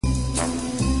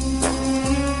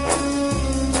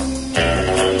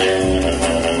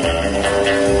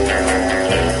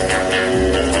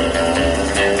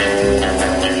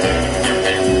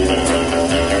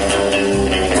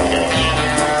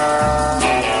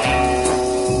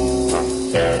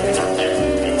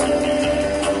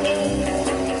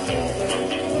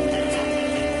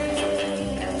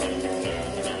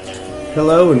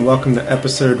Hello and welcome to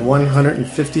episode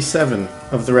 157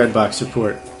 of the Redbox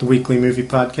Report, the weekly movie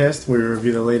podcast where we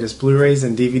review the latest Blu-rays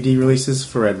and DVD releases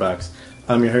for Redbox.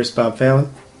 I'm your host, Bob Phelan.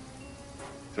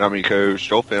 And I'm your co-host,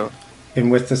 Joel Phelan.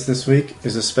 And with us this week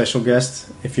is a special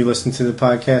guest. If you listen to the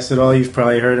podcast at all, you've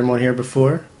probably heard him on here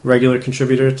before. Regular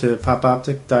contributor to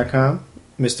PopOptic.com,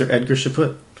 Mr. Edgar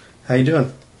Chaput. How you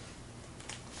doing?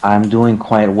 I'm doing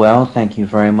quite well. Thank you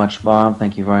very much, Bob.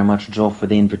 Thank you very much, Joel, for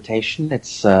the invitation.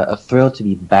 It's a thrill to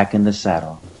be back in the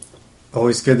saddle.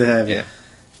 Always good to have you. Yeah.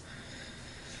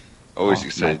 Always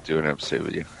excited to do an episode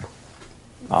with you.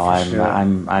 Oh,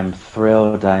 I'm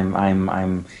thrilled.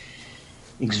 I'm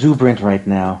exuberant right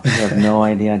now. You have no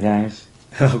idea, guys.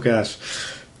 Oh gosh.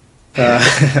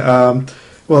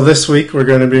 Well, this week we're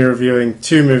going to be reviewing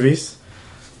two movies.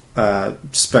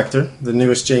 Spectre, the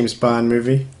newest James Bond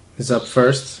movie, is up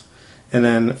first, and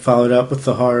then followed up with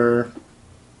the horror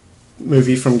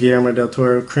movie from Guillermo del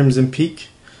Toro, Crimson Peak,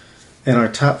 and our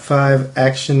top 5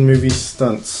 action movie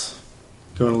stunts.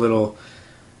 Going a little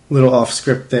off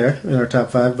script there in our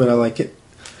top 5, but I like it.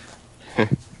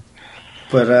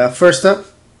 But first up,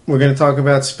 we're going to talk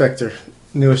about Spectre,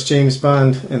 newest James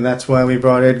Bond, and that's why we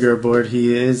brought Edgar aboard.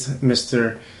 He is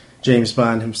Mr. James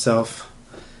Bond himself.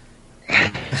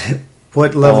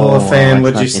 What level of fan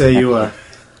would you say you are?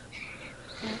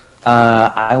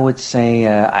 I would say,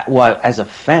 as a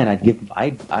fan,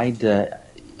 I'd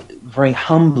very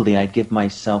humbly, I'd give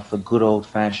myself a good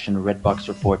old-fashioned Redbox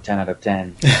Report 10 out of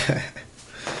 10.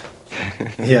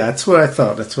 Yeah, that's what I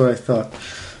thought.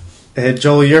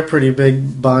 Joel, you're a pretty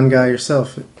big Bond guy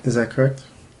yourself. Is that correct?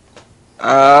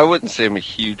 I wouldn't say I'm a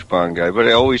huge Bond guy, but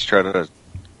I always try to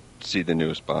see the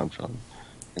newest Bond film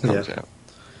that comes out.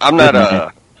 I'm not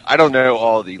I don't know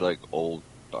all the old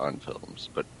Bond films,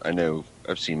 but I know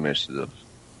I've seen most of the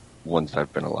ones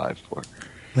I've been alive for.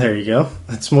 There you go.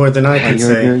 That's more than I can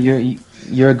say.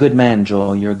 You're a good man,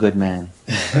 Joel. You're a good man.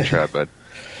 I try, bud.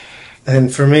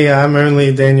 And for me, I'm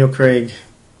only Daniel Craig,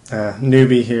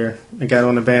 newbie here. I got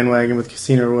on the bandwagon with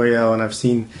Casino Royale, and I've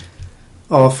seen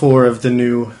all 4 of the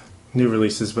new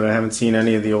releases, but I haven't seen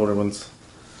any of the older ones.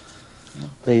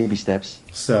 Baby steps.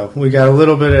 So we got a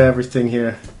little bit of everything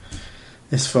here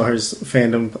as far as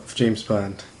fandom of James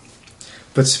Bond.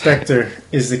 But Spectre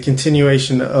is the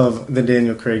continuation of the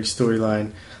Daniel Craig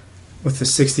storyline with a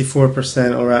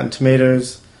 64% on Rotten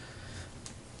Tomatoes.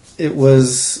 It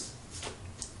was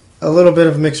a little bit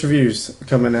of mixed reviews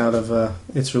coming out of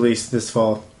its release this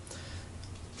fall.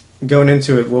 Going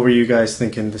into it, what were you guys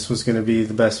thinking? This was going to be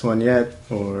the best one yet,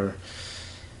 or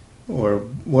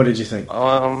what did you think?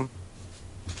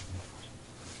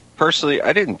 Personally,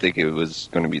 I didn't think it was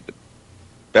going to be the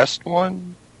best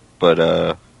one, but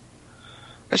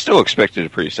I still expected a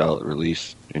pretty solid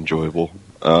release, enjoyable.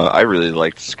 I really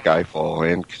liked Skyfall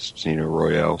and Casino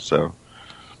Royale, so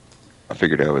I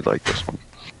figured I would like this one.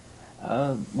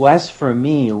 Well, as for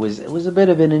me, it was a bit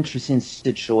of an interesting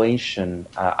situation.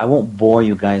 I won't bore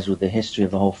you guys with the history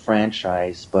of the whole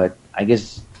franchise, but I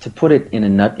guess to put it in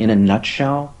a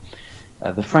nutshell,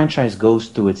 the franchise goes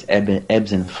through its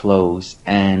ebbs and flows,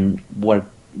 and what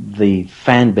the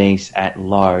fan base at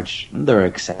large, there are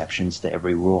exceptions to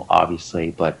every rule,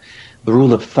 obviously, but the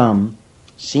rule of thumb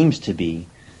seems to be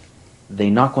they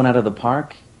knock one out of the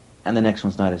park, and the next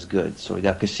one's not as good. So we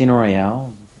got Casino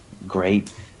Royale,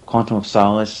 great. Quantum of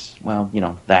Solace, well,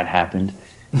 that happened.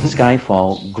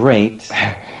 Skyfall, great.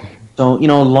 So,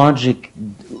 logic,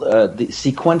 the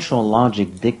sequential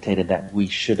logic dictated that we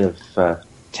should have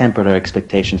tempered our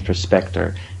expectations for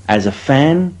Spectre. As a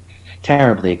fan,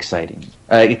 terribly excited.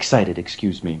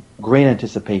 Great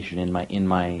anticipation in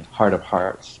my heart of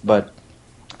hearts, but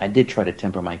I did try to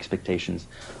temper my expectations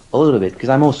a little bit because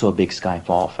I'm also a big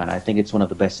Skyfall fan. I think it's one of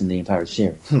the best in the entire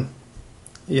series.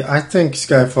 Yeah, I think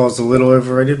Skyfall's a little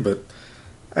overrated, but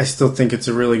I still think it's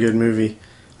a really good movie.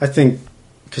 I think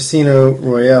Casino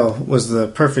Royale was the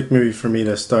perfect movie for me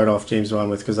to start off James Bond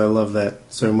with because I love that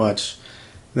so much.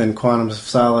 Then Quantum of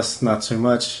Solace, not so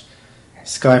much.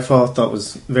 Skyfall, thought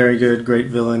was very good, great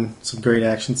villain, some great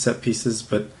action set pieces,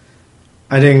 but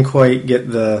I didn't quite get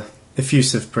the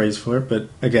effusive praise for it. But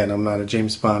again, I'm not a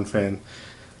James Bond fan.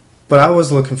 But I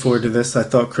was looking forward to this. I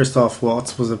thought Christoph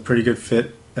Waltz was a pretty good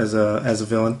fit as a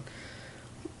villain,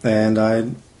 and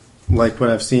I like what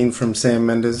I've seen from Sam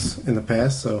Mendes in the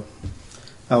past, so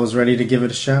I was ready to give it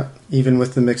a shot, even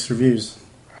with the mixed reviews.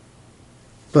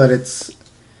 But it's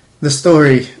the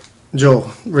story.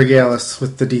 Joel, regale us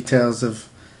with the details of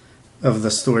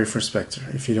the story for Spectre,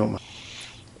 if you don't mind.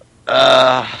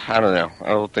 I don't know. I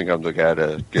don't think I'm the guy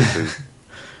to go through.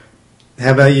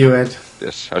 How about you, Ed?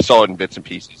 This I saw it in bits and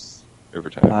pieces over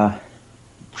time.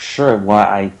 Sure.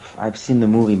 Well, I've seen the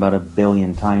movie about 1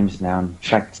 billion times now. In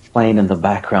fact, it's playing in the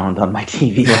background on my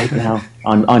TV right now,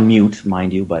 on mute,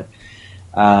 mind you. But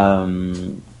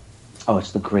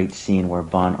it's the great scene where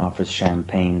Bond offers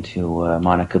champagne to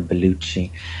Monica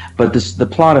Bellucci. But the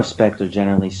plot of Spectre,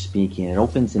 generally speaking, it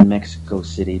opens in Mexico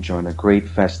City during a great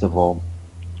festival.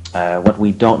 What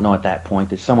we don't know at that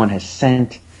point is someone has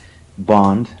sent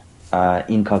Bond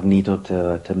incognito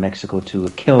to Mexico to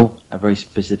kill a very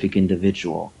specific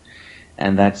individual,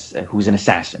 and that's who's an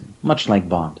assassin, much like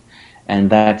Bond. And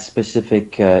that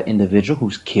specific individual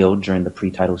who's killed during the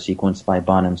pre-title sequence by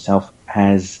Bond himself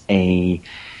has a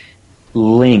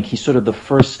link. He's sort of the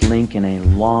first link in a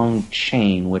long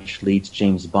chain which leads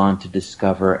James Bond to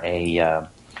discover a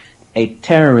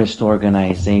terrorist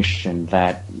organization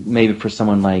that maybe for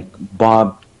someone like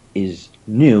Bob is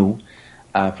new.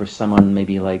 For someone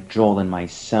maybe like Joel and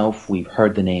myself, we've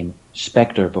heard the name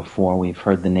Spectre before. We've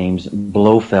heard the names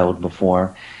Blofeld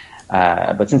before.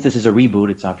 But since this is a reboot,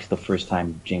 it's obviously the first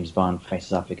time James Bond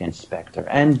faces off against Spectre.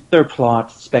 And their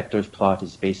plot, Spectre's plot,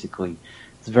 is basically,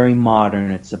 it's very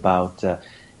modern. It's about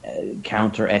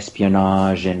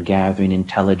counter-espionage and gathering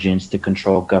intelligence to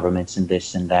control governments and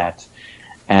this and that.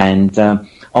 And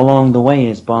along the way,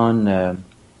 as Bond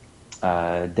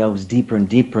delves deeper and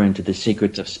deeper into the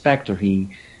secrets of Spectre, he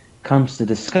comes to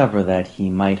discover that he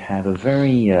might have a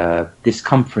very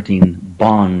discomforting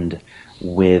bond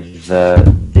with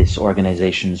this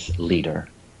organization's leader.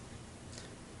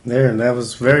 There, that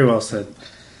was very well said.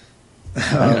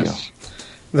 Thank you.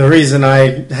 The reason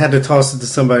I had to toss it to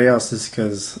somebody else is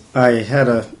because I had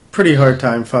a pretty hard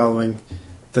time following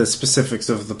the specifics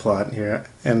of the plot here,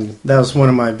 and that was one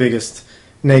of my biggest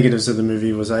negatives of the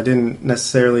movie. Was I didn't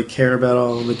necessarily care about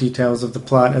all the details of the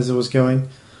plot as it was going,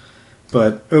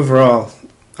 but overall,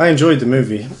 I enjoyed the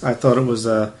movie. I thought it was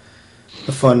a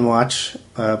fun watch,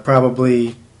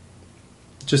 probably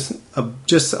just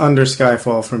under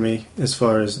Skyfall for me as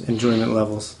far as enjoyment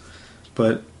levels.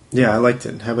 But yeah, I liked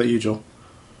it. How about you, Joel?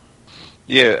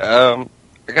 Yeah,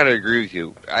 I gotta agree with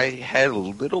you. I had a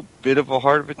little bit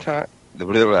hard of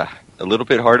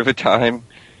a time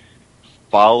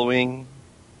following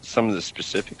some of the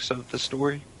specifics of the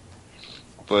story.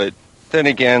 But then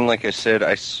again, like I said,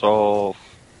 I saw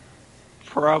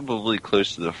probably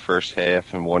close to the first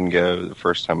half in one go the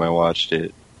first time I watched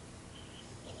it.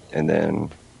 And then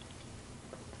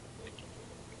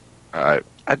I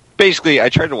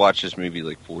tried to watch this movie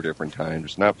like 4 different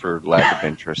times, not for lack of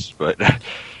interest, but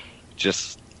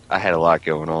just I had a lot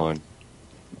going on.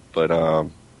 But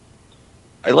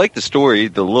I like the story,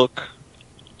 the look,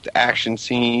 the action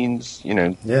scenes,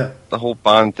 Yeah. the whole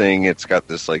Bond thing. It's got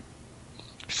this like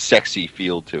sexy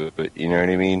feel to it, but you know what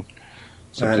I mean?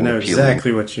 I know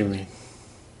exactly what you mean.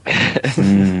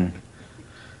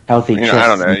 Healthy chest.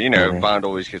 I don't know. Bond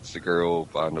always gets the girl.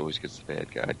 Bond always gets the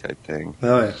bad guy type thing.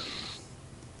 Oh yeah.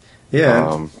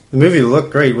 Yeah, the movie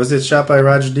looked great. Was it shot by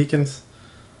Roger Deakins?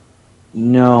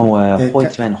 No,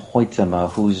 Hoyt van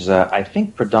Hoytema, who's I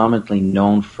think predominantly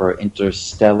known for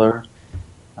Interstellar.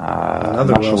 I'm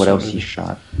not sure what else he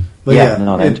shot. But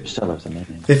Interstellar's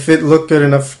amazing. If it looked good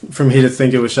enough for me to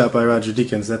think it was shot by Roger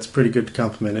Deakins, that's a pretty good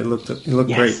compliment. It looked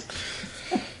great.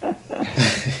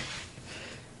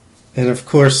 And of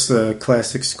course, the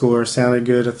classic score sounded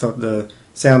good. I thought the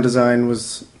sound design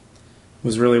was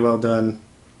really well done.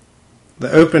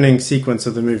 The opening sequence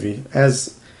of the movie,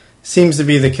 as seems to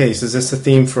be the case, is this a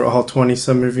theme for all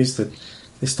 20-some movies, that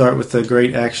they start with a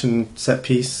great action set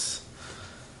piece?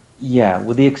 Yeah,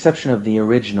 with the exception of the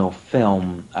original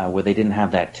film, where they didn't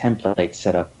have that template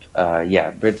set up.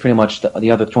 Pretty much the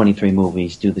other 23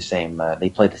 movies do the same. They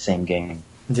play the same game.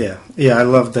 Yeah, I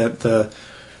love that.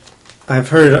 I've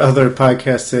heard other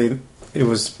podcasts say it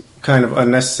was kind of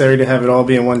unnecessary to have it all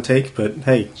be in one take, but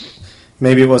hey,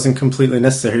 maybe it wasn't completely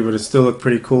necessary, but it still looked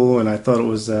pretty cool, and I thought it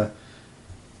was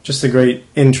just a great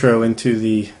intro into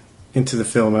the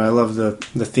film. And I love the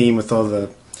theme with all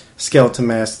the skeleton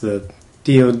masks, the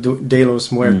Dia de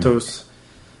los Muertos.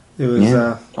 It was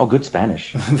good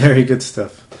Spanish. Very good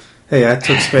stuff. Hey, I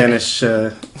took Spanish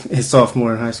as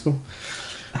sophomore in high school.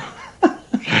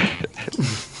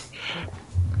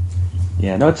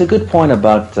 Yeah, no, it's a good point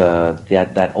about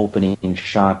that opening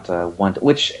shot,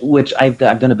 which I've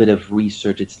done a bit of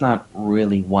research. It's not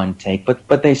really one take,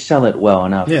 but they sell it well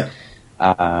enough. Yeah.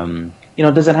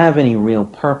 Does it have any real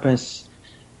purpose?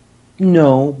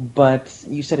 No, but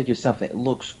you said it yourself. It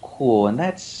looks cool, and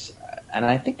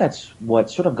I think that's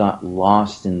what sort of got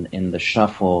lost in the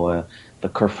shuffle, the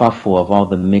kerfuffle of all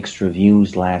the mixed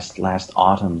reviews last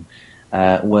autumn.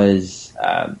 I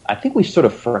think we've sort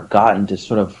of forgotten to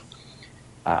sort of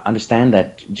understand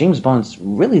that James Bond's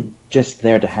really just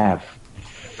there to have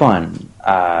fun.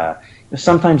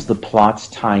 Sometimes the plots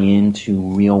tie into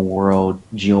real world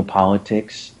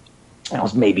geopolitics. That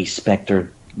was maybe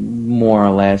Spectre, more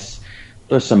or less.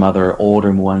 There's some other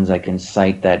older ones I can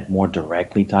cite that more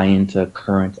directly tie into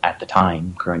current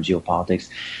geopolitics.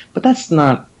 But that's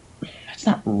not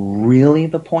really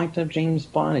the point of James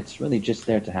Bond. It's really just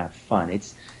there to have fun.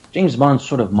 It's James Bond's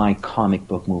sort of my comic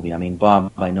book movie. I mean,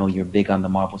 Bob, I know you're big on the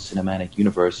Marvel Cinematic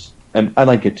Universe, and I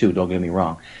like it too. Don't get me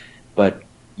wrong, but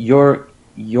your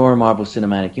Marvel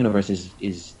Cinematic Universe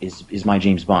is my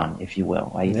James Bond, if you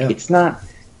will. It's not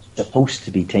supposed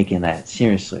to be taken that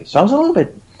seriously. So I was a little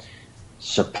bit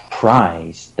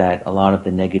surprised that a lot of the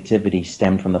negativity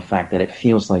stemmed from the fact that it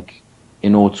feels like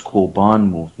an old school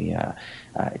Bond movie.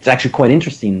 It's actually quite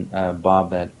interesting,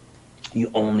 Bob, that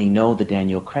you only know the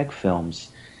Daniel Craig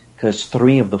films, because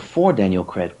 3 of the 4 Daniel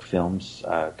Craig films,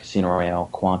 Casino Royale,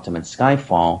 Quantum, and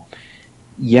Skyfall,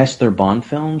 yes, they're Bond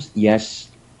films. Yes,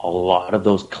 a lot of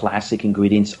those classic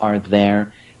ingredients are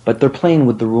there, but they're playing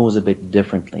with the rules a bit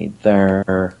differently.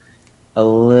 They're a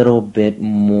little bit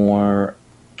more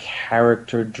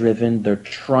character-driven. They're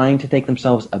trying to take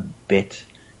themselves a bit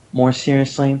more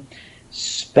seriously.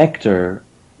 Spectre,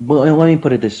 well, let me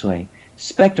put it this way.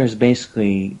 Spectre is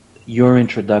basically your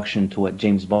introduction to what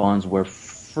James Bonds were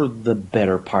for the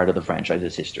better part of the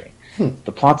franchise's history.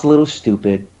 The plot's a little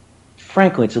stupid.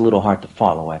 Frankly, it's a little hard to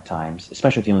follow at times,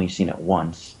 especially if you've only seen it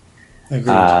once.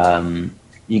 Agreed.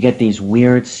 You get these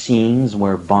weird scenes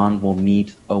where Bond will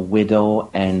meet a widow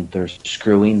and they're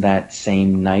screwing that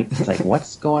same night. It's like,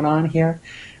 what's going on here?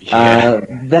 Yeah.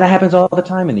 That happens all the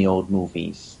time in the old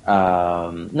movies.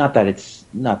 Not that it's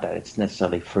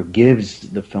necessarily forgives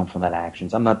the film from that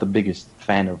actions. I'm not the biggest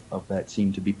fan of that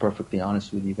scene, to be perfectly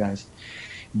honest with you guys.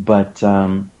 But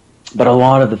a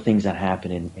lot of the things that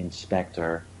happen in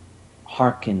Spectre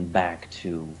harken back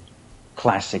to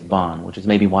classic Bond, which is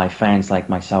maybe why fans like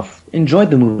myself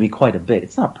enjoyed the movie quite a bit.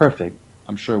 It's not perfect.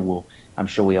 I'm sure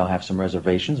we all have some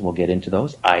reservations. We'll get into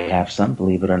those. I have some,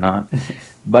 believe it or not.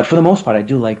 But for the most part, I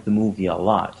do like the movie a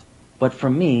lot. But for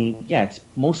me, yeah, it's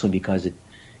mostly because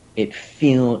it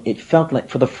felt like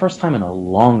for the first time in a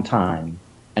long time,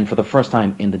 and for the first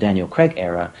time in the Daniel Craig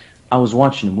era, I was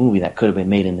watching a movie that could have been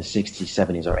made in the 60s,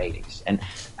 70s, or 80s. And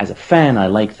as a fan, I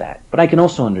like that. But I can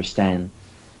also understand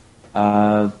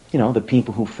the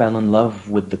people who fell in love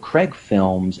with the Craig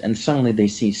films, and suddenly they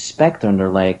see Spectre and they're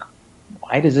like,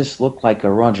 why does this look like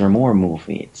a Roger Moore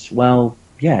movie? If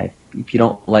you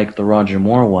don't like the Roger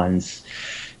Moore ones,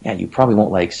 yeah, you probably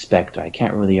won't like Spectre. I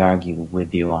can't really argue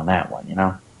with you on that one,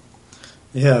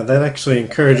 Yeah, that actually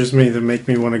encourages me to make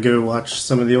me want to go watch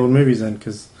some of the old movies then,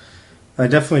 because I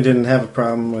definitely didn't have a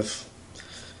problem with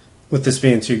this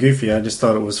being too goofy. I just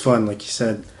thought it was fun, like you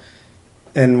said.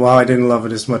 And while I didn't love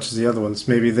it as much as the other ones,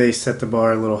 maybe they set the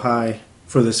bar a little high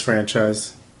for this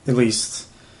franchise, at least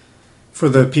for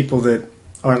the people that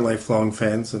aren't lifelong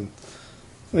fans. And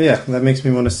yeah, that makes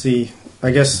me want to see,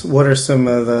 I guess, what are some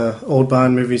of the old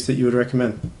Bond movies that you would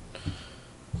recommend?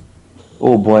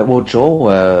 Oh boy! Well,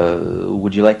 Joel,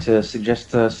 would you like to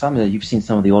suggest some? You've seen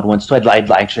some of the old ones too.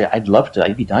 I'd love to.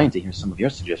 I'd be dying to hear some of your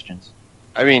suggestions.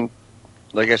 I mean,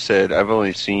 like I said, I've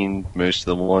only seen most of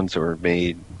the ones that were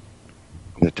made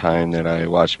in the time that I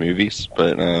watch movies,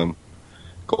 but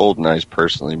GoldenEye is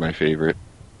personally my favorite.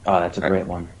 Oh, that's a great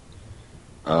one.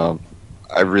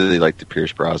 I really like the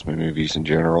Pierce Brosnan movies in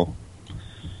general.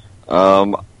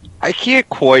 I can't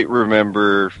quite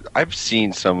remember. I've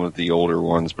seen some of the older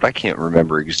ones, but I can't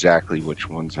remember exactly which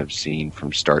ones I've seen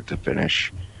from start to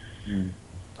finish.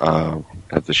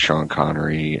 At the Sean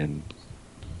Connery and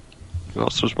who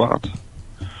else was Bond?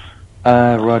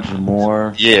 Roger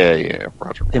Moore. Yeah,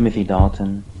 Roger Moore. Timothy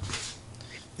Dalton.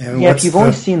 And if you've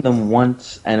only seen them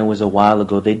once and it was a while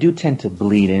ago, they do tend to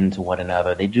bleed into one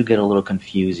another. They do get a little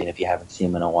confusing if you haven't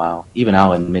seen them in a while. Even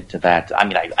I'll admit to that. I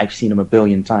mean, I've seen them a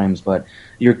billion times, but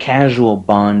your casual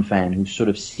Bond fan who's sort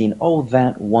of seen,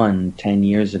 that one 10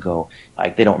 years ago,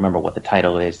 like they don't remember what the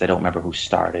title is, they don't remember who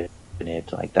started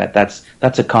it, like that.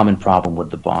 That's a common problem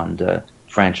with the Bond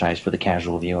franchise for the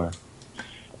casual viewer.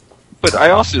 But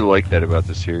I also like that about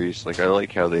the series. Like, I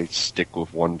like how they stick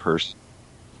with one person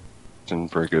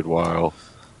for a good while,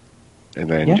 and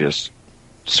then just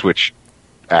switch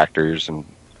actors, and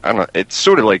I don't know. It's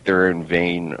sort of like their own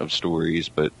vein of stories,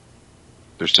 but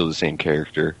they're still the same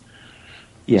character.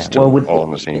 Yeah, still all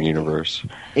in the same universe.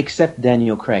 Except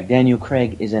Daniel Craig. Daniel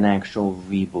Craig is an actual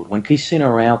reboot. When Casino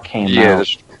Royale came out,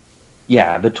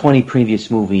 the 20 previous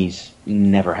movies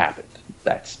never happened.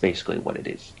 That's basically what it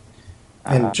is.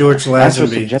 And George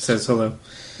Lazenby says hello.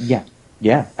 Yeah.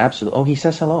 Yeah, absolutely. Oh, he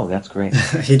says hello. That's great.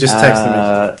 He just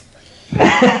texted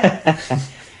me.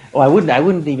 Well, I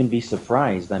wouldn't even be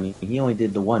surprised. I mean, he only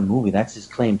did the one movie. That's his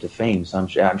claim to fame. So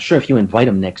I'm sure if you invite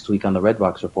him next week on the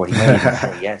Redbox Report, he might even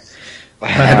say yes.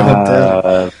 I don't doubt it.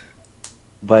 Uh,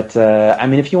 but I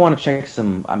mean, if you want to check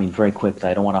some, I mean, very quickly,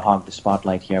 I don't want to hog the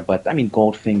spotlight here, but I mean,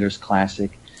 Goldfinger's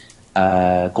classic.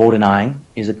 GoldenEye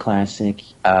is a classic.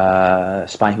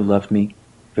 Spy Who Loved Me,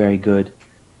 very good.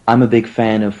 I'm a big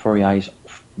fan of For Your Eyes,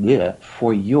 yeah,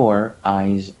 For Your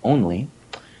Eyes Only.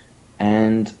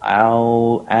 And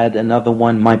I'll add another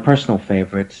one, my personal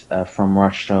favorite, From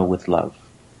Russia with Love.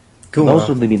 Cool. Those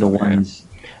would be the ones.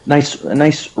 A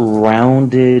nice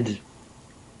rounded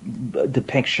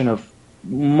depiction of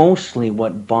mostly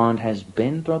what Bond has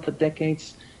been throughout the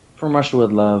decades. From Russia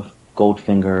with Love,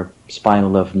 Goldfinger, Spy Who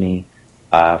Loved Me,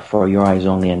 For Your Eyes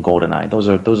Only, and GoldenEye.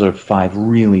 Those are five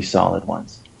really solid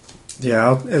ones. Yeah,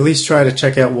 I'll at least try to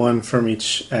check out one from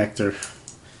each actor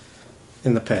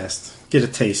in the past. Get a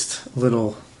taste, a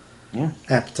little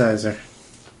appetizer.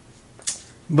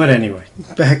 But anyway,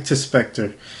 back to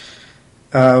Spectre.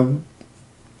 There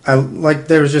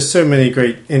was just so many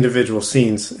great individual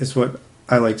scenes. Is what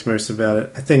I liked most about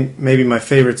it. I think maybe my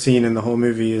favorite scene in the whole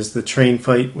movie is the train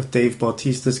fight with Dave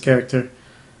Bautista's character,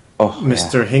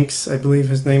 Mr. Hinks, I believe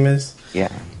his name is.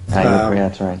 Yeah, I agree.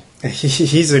 That's right.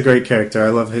 He's a great character. I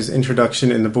love his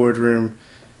introduction in the boardroom,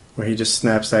 where he just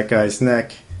snaps that guy's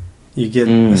neck. You get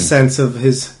a sense of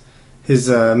his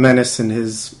menace and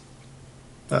his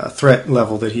threat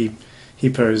level that he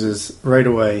poses right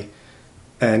away,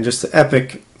 and just the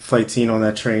epic fight scene on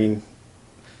that train,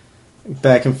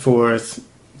 back and forth.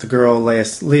 The girl Leia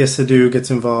Seydoux gets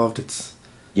involved. It's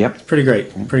pretty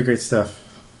great stuff.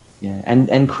 Yeah,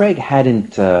 and Craig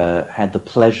hadn't had the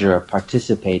pleasure of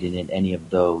participating in any of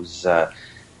those.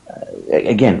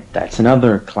 Again, that's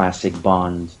another classic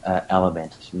Bond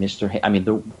element. Mr.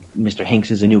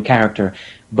 Hinks is a new character,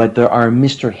 but there are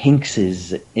Mr.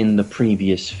 Hinkses in the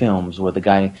previous films where the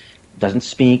guy doesn't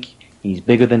speak. He's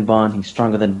bigger than Bond. He's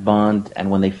stronger than Bond. And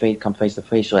when they come face to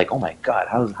face, you're like, oh my God,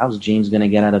 how's James going to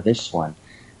get out of this one?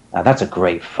 That's a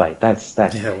great fight.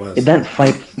 It was. That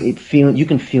fight, you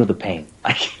can feel the pain.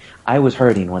 I was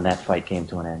hurting when that fight came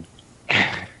to an end.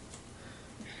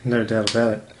 No doubt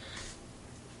about it.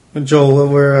 Joel, what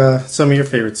were some of your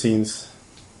favorite scenes?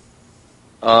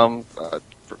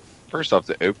 First off,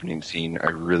 the opening scene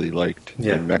I really liked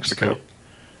in Mexico.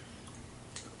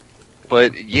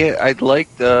 But yeah, I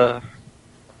liked how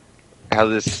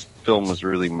this film was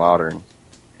really modern,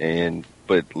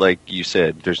 but like you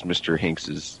said, there's Mr.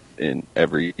 Hinkses in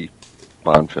every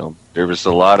Bond film. There was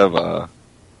a lot of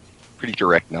pretty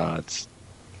direct nods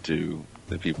to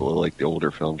the people who like the older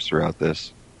films throughout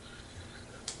this.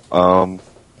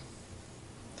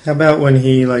 How about when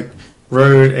he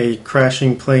rode a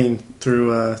crashing plane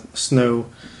through snow?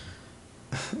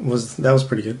 That was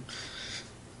pretty good.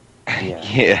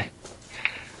 Yeah.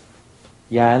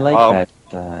 Yeah, I like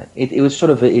that. It was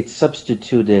sort of it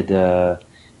substituted. There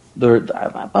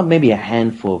are maybe a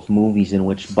handful of movies in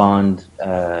which Bond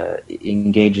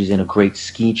engages in a great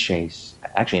ski chase.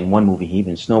 Actually, in one movie, he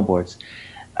even snowboards.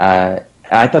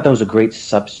 I thought that was a great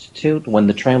substitute. When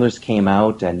the trailers came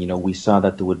out, and we saw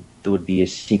that there would be a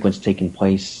sequence taking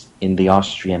place in the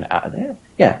Austrian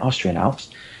Alps.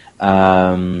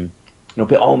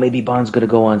 Maybe Bond's going to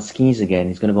go on skis again.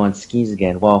 He's going to go on skis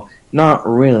again. Well, not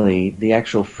really. The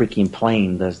actual freaking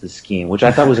plane does the skiing, which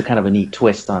I thought was a kind of a neat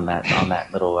twist on that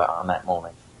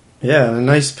moment. Yeah, a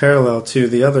nice parallel to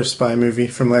the other spy movie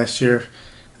from last year,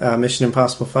 Mission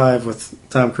Impossible 5, with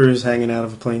Tom Cruise hanging out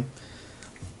of a plane.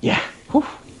 Yeah. Whew.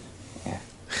 Yeah.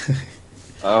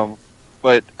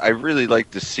 But I really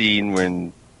like the scene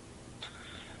when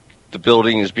the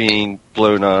building is being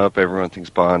blown up, everyone thinks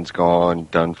Bond's gone,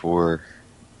 done for,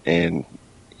 and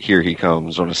here he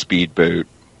comes on a speedboat,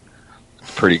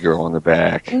 pretty girl on the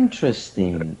back.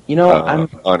 Interesting. I'm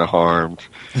unharmed.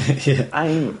 Yeah.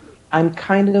 I'm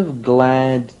kind of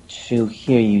glad to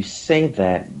hear you say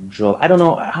that, Joel. I don't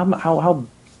know how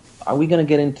are we going to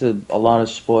get into a lot of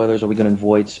spoilers? Are we going to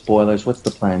avoid spoilers? What's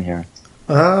the plan here?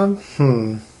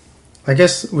 I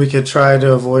guess we could try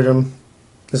to avoid them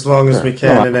as long as we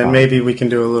can, and then maybe we can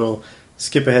do a little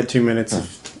skip ahead 2 minutes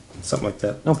of something like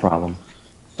that. No problem.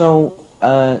 So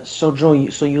Joel,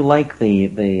 you like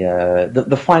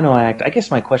the final act? I guess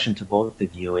my question to both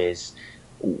of you is,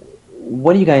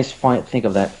 what do you guys think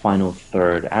of that final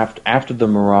third after the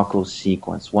Morocco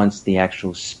sequence? Once the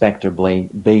actual Spectre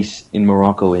base in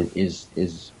Morocco is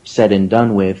said and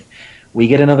done with, we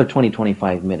get another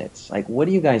 20-25 minutes. What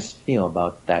do you guys feel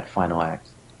about that final act?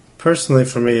 Personally,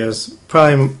 for me, it was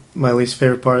probably my least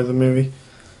favorite part of the movie.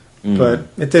 but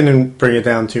it didn't bring it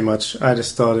down too much. I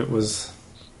just thought it was.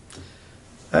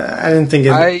 I didn't think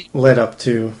it lived up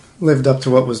to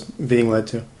what was being led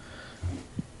to.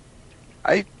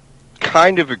 I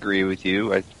kind of agree with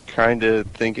you. I kind of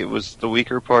think it was the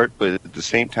weaker part, but at the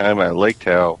same time, I liked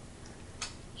how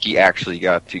he actually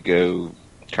got to go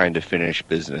kind of finish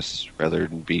business rather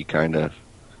than be kind of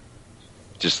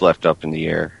just left up in the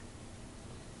air.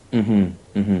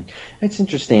 It's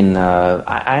interesting.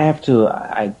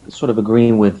 I sort of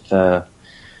agree with Bob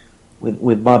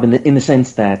in the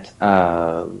sense that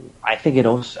I think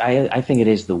it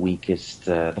is the weakest.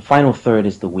 The final third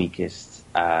is the weakest.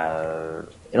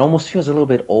 It almost feels a little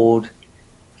bit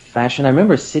old-fashioned. I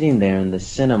remember sitting there in the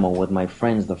cinema with my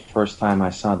friends the first time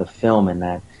I saw the film, and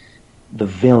that the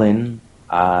villain,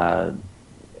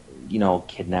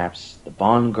 kidnaps the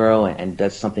Bond girl and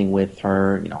does something with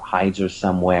her, hides her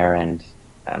somewhere, and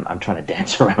I'm trying to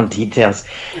dance around details.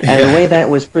 And the way that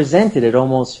was presented, it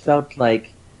almost felt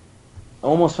like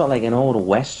an old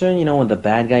Western, when the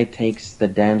bad guy takes the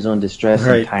damsel in distress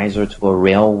and ties her to a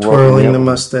railroad. Twirling the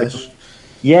mustache.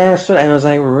 Yeah, so, and I was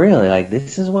like, really? Like,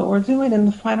 this is what we're doing in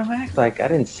the final act? Like, I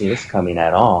didn't see this coming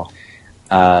at all.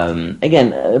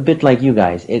 Again, a bit like you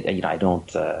guys, I don't,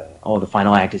 the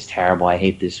final act is terrible, I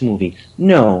hate this movie.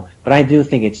 No, but I do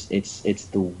think it's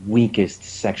the weakest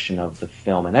section of the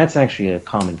film, and that's actually a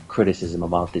common criticism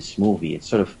about this movie.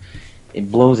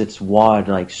 It blows its wad,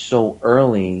 like, so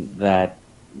early that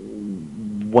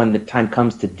when the time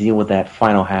comes to deal with that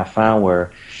final half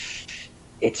hour,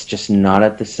 it's just not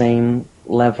at the same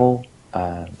level.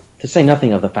 To say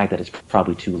nothing of the fact that it's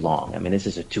probably too long. I mean, this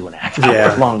is a 2.5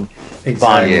 hour long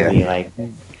Bond movie. Like,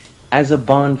 as a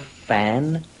Bond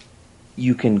fan,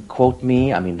 you can quote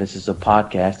me. I mean, this is a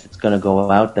podcast. It's going to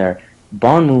go out there.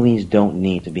 Bond movies don't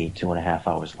need to be 2.5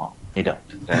 hours long. They don't.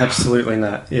 Absolutely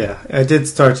not. Yeah, I did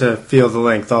start to feel the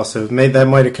length. Also, that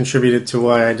might have contributed to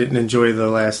why I didn't enjoy the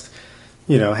last,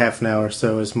 half an hour or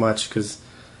so as much, because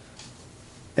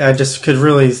I just could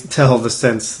really tell the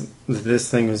sense that this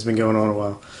thing has been going on a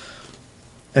while.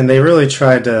 And they really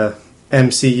tried to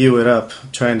MCU it up,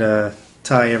 trying to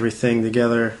tie everything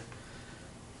together.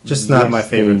 Just not my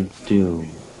favorite. They do.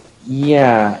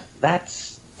 Yeah,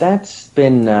 that's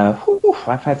been.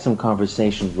 I've had some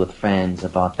conversations with fans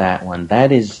about that one.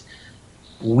 That is,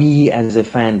 we as a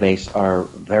fan base are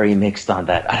very mixed on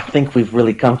that. I don't think we've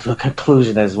really come to a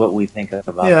conclusion as what we think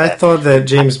about that. Yeah, I thought that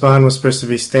James Bond was supposed to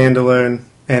be standalone,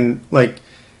 and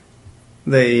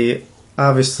they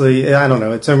obviously, I don't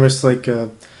know, it's almost like a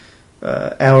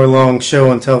hour-long show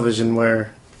on television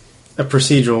where a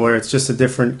procedural where it's just a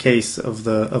different case of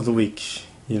the week,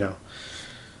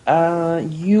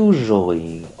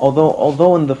 Usually,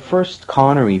 although in the first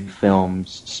Connery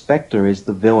films, Spectre is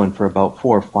the villain for about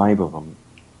 4 or 5 of them.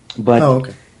 But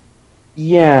okay.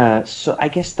 Yeah, so I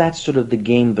guess that's sort of the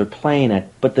game they're playing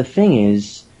at. But the thing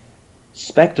is,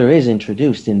 Spectre is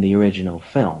introduced in the original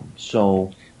film,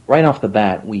 so right off the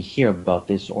bat we hear about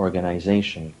this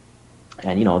organization,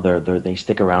 and they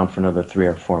stick around for another 3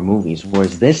 or 4 movies.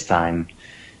 Whereas this time,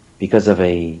 because of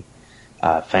a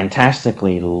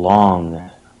fantastically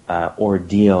long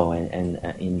ordeal and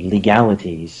in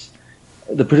legalities,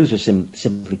 the producers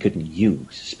simply couldn't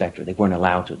use Spectre. They weren't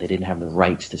allowed to. They didn't have the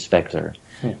rights to Spectre.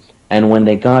 And when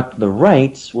they got the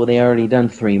rights, well, they already done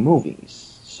 3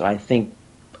 movies. So I think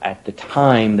at the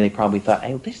time they probably thought,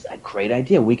 hey, this is a great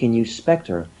idea. We can use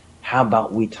Spectre. How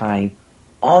about we tie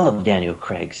all of Daniel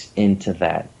Craig's into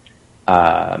that?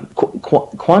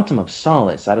 Quantum of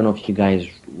Solace. I don't know if you guys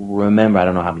remember. I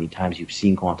don't know how many times you've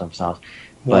seen Quantum of Solace.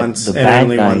 Once, the bad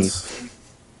guys. Once.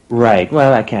 Right.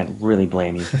 Well, I can't really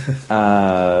blame you.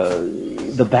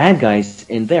 The bad guys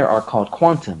in there are called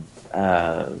Quantum.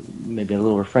 Maybe a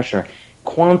little refresher.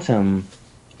 Quantum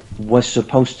was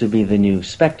supposed to be the new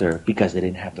Spectre because they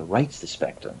didn't have the rights to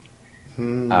Spectre.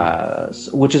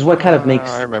 Which is what kind of makes...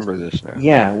 I remember this now.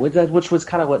 Yeah, which was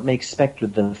kind of what makes Spectre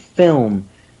the film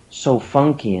so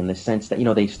funky in the sense that,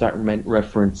 they start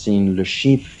referencing Le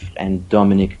Chiffre and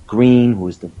Dominic Green, who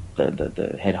is the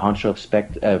head honcho of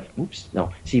Spectre.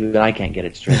 But I can't get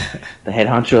it straight. The head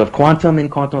honcho of Quantum in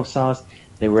Quantum of Solace.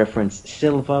 They reference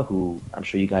Silva, who I'm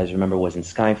sure you guys remember was in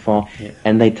Skyfall,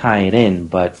 and they tie it in.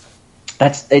 But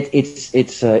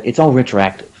it's all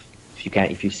retroactive,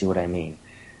 if you see what I mean,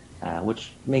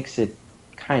 which makes it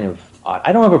kind of odd.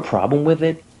 I don't have a problem with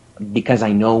it because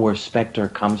I know where Spectre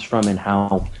comes from and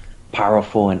how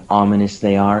powerful and ominous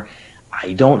they are.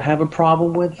 I don't have a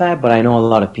problem with that, but I know a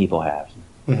lot of people have.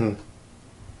 Mm-hmm.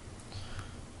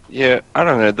 Yeah, I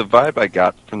don't know. The vibe I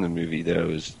got from the movie, though,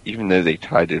 is even though they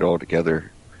tied it all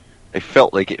together, I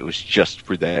felt like it was just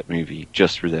for that movie,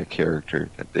 just for that character,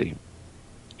 that they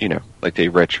like they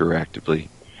retroactively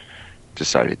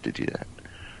decided to do that.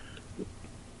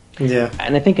 Yeah.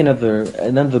 And I think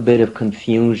another bit of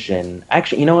confusion.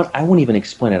 Actually, you know what? I won't even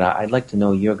explain it. I'd like to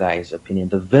know your guys' opinion.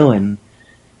 The villain,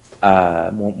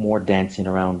 more dancing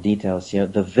around details here.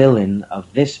 The villain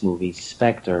of this movie,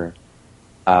 Spectre,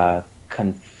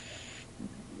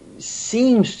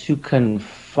 seems to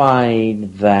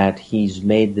confide that he's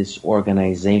made this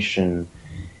organization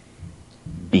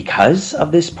because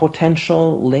of this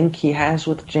potential link he has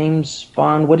with James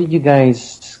Bond. What did you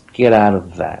guys get out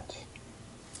of that?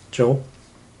 Joel?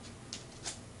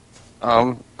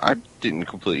 I didn't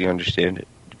completely understand it,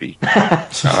 to be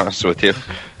honest with you.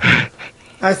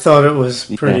 I thought it was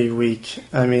pretty weak.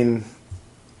 I mean,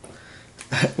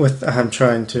 I'm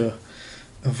trying to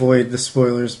avoid the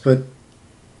spoilers, but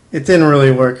it didn't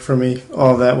really work for me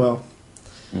all that well.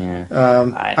 Yeah.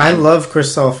 I love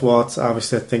Christoph Waltz.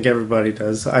 Obviously, I think everybody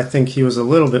does. I think he was a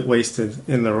little bit wasted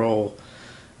in the role.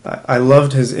 I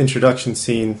loved his introduction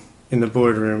scene in the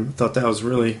boardroom. Thought that was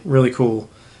really, really cool.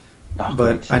 Oh,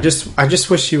 but I just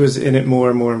wish he was in it more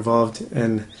and more involved,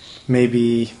 and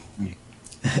maybe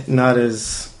not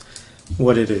as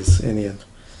what it is in the end.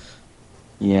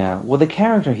 Yeah. Well, the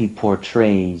character he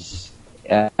portrays.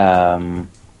 Yeah,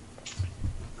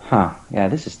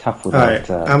 this is tough without...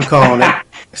 All right, I'm calling it.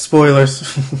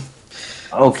 Spoilers.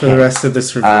 Okay. For the rest of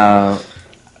this review.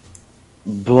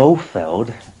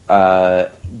 Blofeld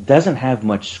doesn't have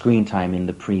much screen time in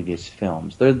the previous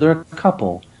films. There are a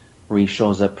couple where he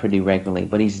shows up pretty regularly,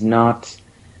 but he's not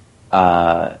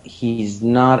a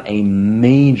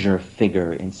major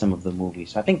figure in some of the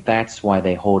movies. So I think that's why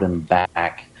they hold him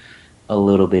back a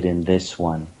little bit in this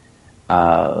one.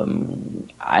 I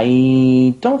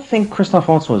don't think Christoph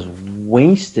Waltz was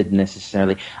wasted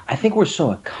necessarily. I think we're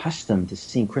so accustomed to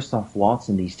seeing Christoph Waltz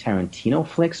in these Tarantino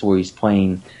flicks where he's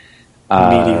playing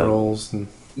media roles. And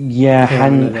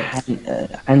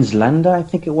Hans Landa, I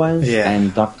think it was,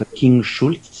 and Dr. King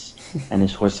Schultz and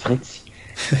his horse Fritz.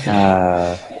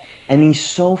 And he's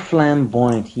so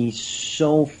flamboyant, he's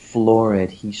so florid,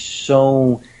 he's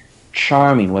so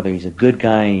charming, whether he's a good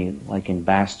guy like in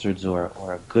Bastards or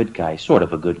a good guy, sort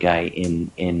of a good guy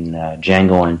in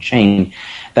Django Unchained,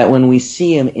 that when we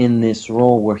see him in this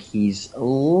role where he's a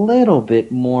little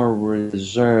bit more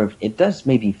reserved, it does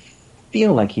maybe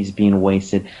feel like he's being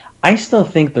wasted. I still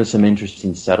think there's some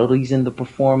interesting subtleties in the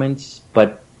performance,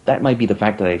 but that might be the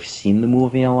fact that I've seen the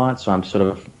movie a lot, so I'm sort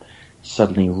of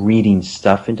suddenly reading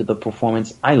stuff into the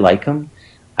performance. I like him.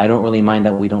 I don't really mind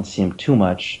that we don't see him too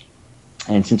much.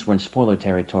 And since we're in spoiler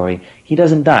territory, he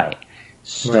doesn't die.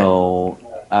 So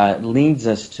it leads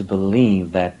us to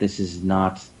believe that this is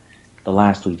not the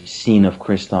last we've seen of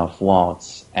Christoph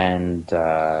Waltz. And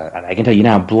I can tell you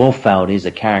now, Blofeld is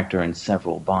a character in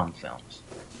several Bond films.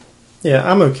 Yeah,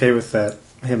 I'm okay with that,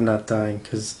 him not dying,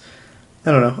 because, I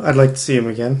don't know, I'd like to see him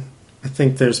again. I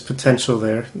think there's potential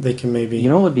there. They can maybe... You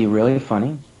know what would be really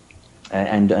funny?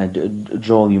 And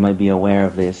Joel, you might be aware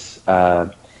of this.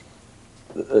 The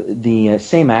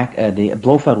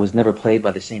Blofeld was never played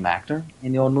by the same actor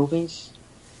in the old movies.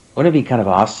 Wouldn't it be kind of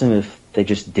awesome if they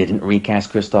just didn't recast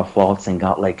Christoph Waltz and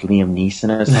got like Liam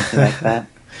Neeson or something like that?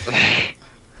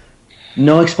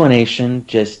 No explanation,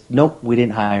 just nope, we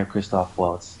didn't hire Christoph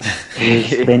Waltz.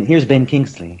 Here's Ben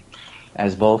Kingsley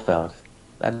as Blofeld.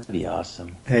 That'd be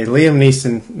awesome. Hey, Liam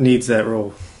Neeson needs that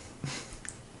role.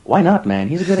 Why not, man?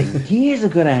 He is a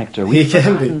good actor. He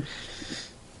can be.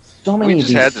 So many we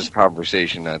just had this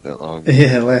conversation not that long ago.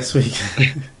 Yeah, last week.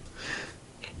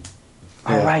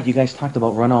 All right, you guys talked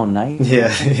about Run All Night?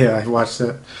 Yeah, I watched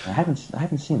it. I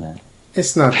haven't seen that.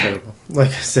 It's not terrible, like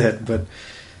I said, but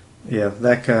yeah,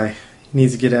 that guy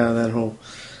needs to get out of that hole.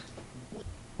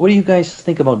 What do you guys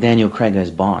think about Daniel Craig as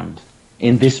Bond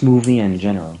in this movie and in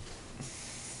general?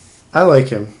 I like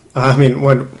him. I mean,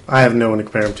 I have no one to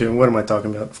compare him to. What am I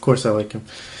talking about? Of course I like him.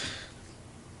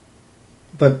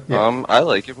 But yeah. I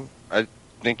like him. I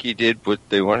think he did what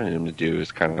they wanted him to do,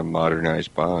 is kind of modernize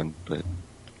Bond. But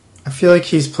I feel like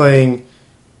he's playing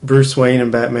Bruce Wayne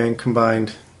and Batman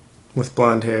combined with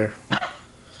blonde hair.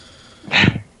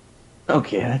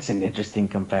 Okay, that's an interesting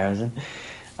comparison.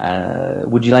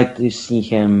 Would you like to see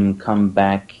him come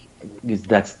back? Because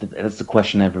that's the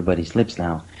question on everybody's lips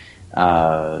now.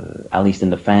 At least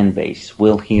in the fan base,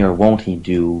 will he or won't he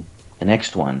do the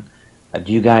next one?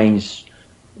 Do you guys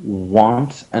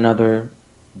want another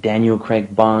Daniel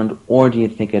Craig Bond, or do you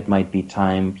think it might be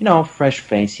time, fresh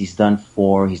face, he's done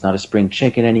 4, he's not a spring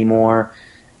chicken anymore,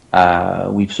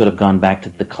 we've sort of gone back to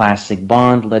the classic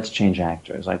Bond, let's change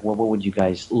actors. Like, what would you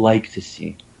guys like to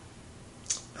see?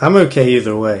 I'm okay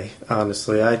either way,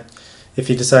 honestly. If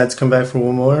he decides to come back for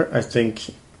one more, I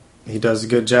think He does a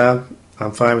good job.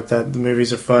 I'm fine with that. The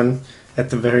movies are fun at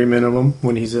the very minimum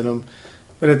when he's in them.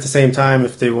 But at the same time,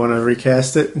 if they want to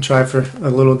recast it and try for a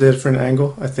little different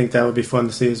angle, I think that would be fun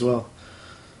to see as well.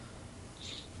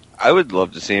 I would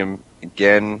love to see him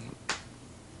again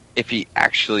if he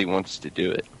actually wants to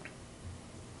do it.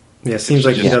 Yeah, it seems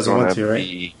like he doesn't want to,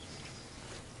 right?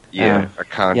 A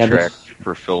contract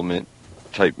fulfillment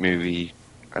type movie.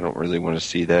 I don't really want to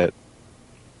see that.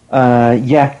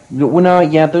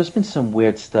 There's been some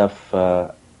weird stuff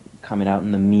coming out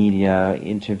in the media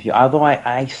interview. Although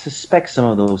I suspect some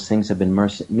of those things have been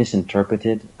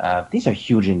misinterpreted. These are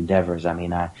huge endeavors. I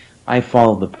mean, I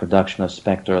followed the production of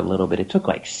Spectre a little bit. It took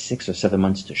like 6 or 7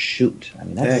 months to shoot. I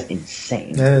mean, that's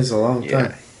insane. That is a long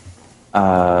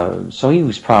time. So he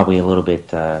was probably a little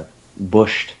bit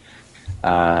bushed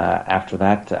after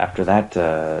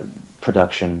that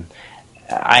production.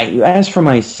 As for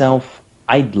myself,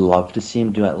 I'd love to see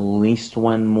him do at least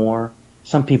one more.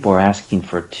 Some people are asking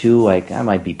for 2. Like, I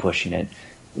might be pushing it.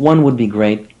 1 would be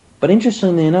great. But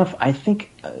interestingly enough, I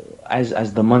think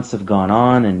as the months have gone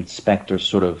on and Spectre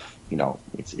sort of,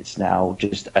 it's now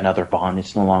just another Bond.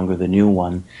 It's no longer the new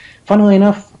one. Funnily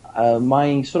enough,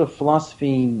 my sort of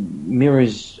philosophy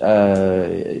mirrors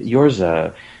yours,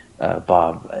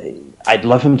 Bob. I'd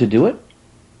love him to do it.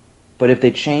 But if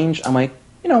they change, I'm like,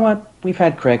 you know what? We've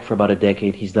had Craig for about a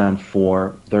decade. He's done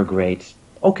 4. They're great.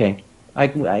 Okay.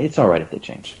 It's all right if they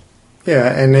change.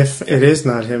 Yeah, and if it is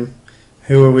not him,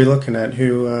 who are we looking at?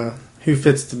 Who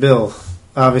fits the bill?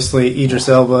 Obviously, Idris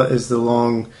Elba is the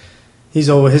long. His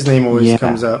name always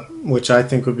comes up, which I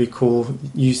think would be cool.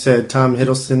 You said Tom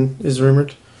Hiddleston is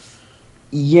rumored.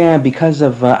 Yeah, because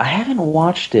of I haven't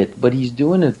watched it, but he's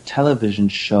doing a television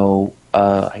show.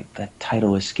 That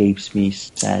title escapes me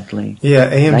sadly. Yeah,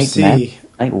 AMC.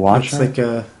 Night Watcher. It's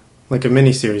like a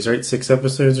miniseries, right? 6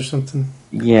 episodes or something.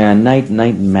 Yeah, Night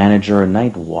Manager,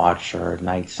 Night Watcher,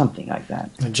 something like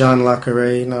that. A John le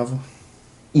Carré novel.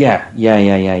 Yeah.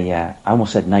 I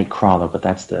almost said Nightcrawler, but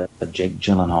that's the Jake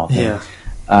Gyllenhaal thing.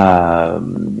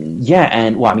 Yeah.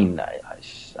 And well, I mean,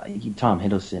 Tom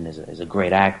Hiddleston is a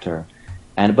great actor,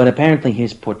 but apparently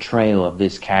his portrayal of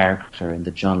this character in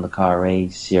the John le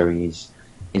Carré series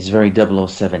is very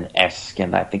 007-esque,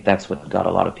 and I think that's what got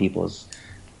a lot of people's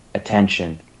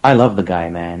attention. I love the guy,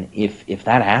 man. If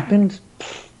that happened,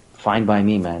 fine by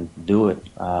me, man. Do it.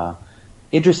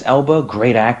 Idris Elba,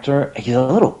 great actor. He's a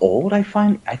little old, I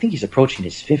find. I think he's approaching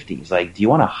his 50s. Like, do you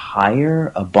want to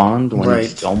hire a Bond when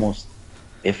he's almost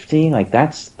 50? Like,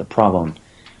 that's the problem.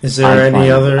 Is there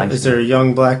is there a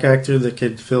young black actor that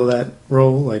could fill that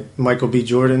role, like Michael B.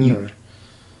 Jordan?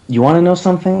 You want to know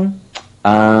something?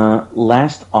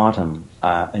 Last autumn,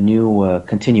 a new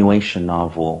continuation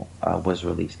novel was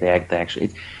released. They actually,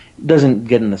 it doesn't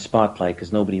get in the spotlight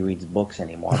because nobody reads books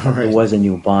anymore. Right. It was a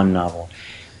new Bond novel.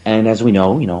 And as we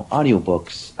know,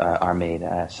 audiobooks are made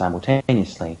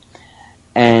simultaneously.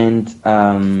 And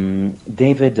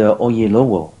David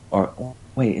Oyelowo,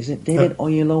 wait, is it David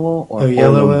Oyelowo or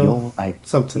Oyelowo?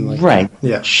 Something like right? That.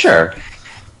 Yeah, sure.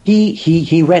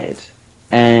 He read it,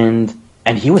 and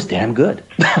he was damn good.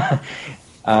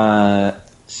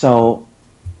 So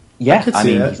yeah, I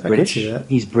mean, he's British.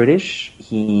 He's British.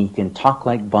 He can talk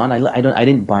like Bond. I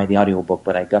didn't buy the audiobook,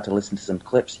 but I got to listen to some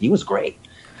clips. He was great.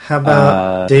 How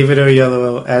about David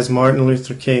Oyelowo as Martin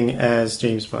Luther King as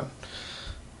James Bond?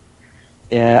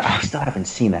 Yeah, I still haven't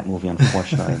seen that movie,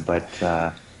 unfortunately. But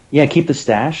yeah, keep the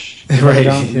stash.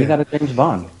 Right, you got a James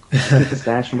Bond. Keep the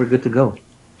stash, and we're good to go.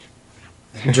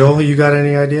 Joel, you got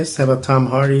any ideas? How about Tom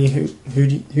Hardy? Who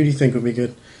do you think would be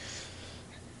good?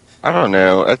 I don't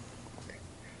know.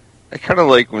 I kind of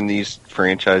like when these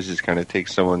franchises kind of take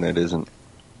someone that isn't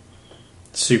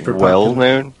super well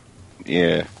known.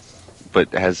 Yeah.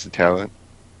 But has the talent.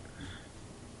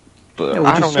 But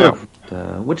I don't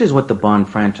know. Which is what the Bond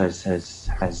franchise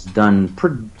has done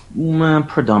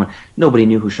predominant. Nobody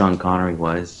knew who Sean Connery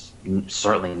was.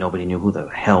 Certainly nobody knew who the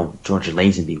hell George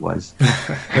Lazenby was.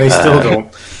 They still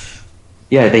don't.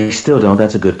 Yeah, they still don't.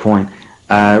 That's a good point.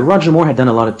 Roger Moore had done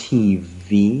a lot of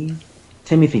TV.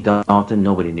 Timothy Dalton,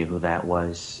 nobody knew who that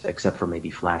was, except for maybe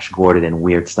Flash Gordon and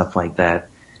weird stuff like that.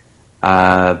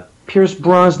 Pierce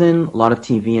Brosnan, a lot of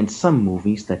TV and some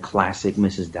movies. The classic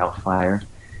Mrs. Doubtfire.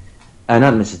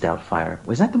 Not Mrs. Doubtfire.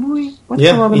 Was that the movie?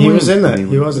 He was in that.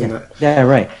 He was in that. Yeah,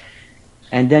 right.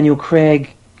 And Daniel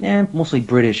Craig, mostly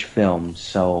British films,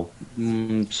 so.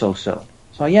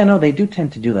 So yeah, no, they do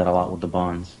tend to do that a lot with the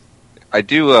Bonds. I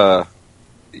do,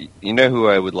 you know who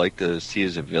I would like to see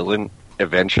as a villain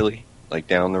eventually, like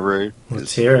down the road?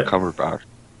 Let's hear it. Cumberbatch.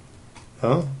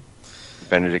 Oh.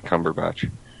 Benedict Cumberbatch.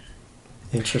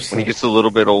 Interesting. When he gets a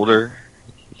little bit older,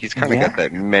 He's kind of got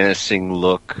that menacing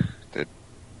look. That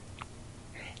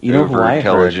you know who I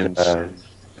heard? intelligence.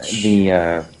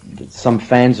 Some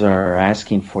fans are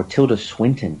asking for Tilda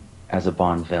Swinton as a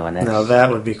Bond villain. Now that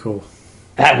would be cool.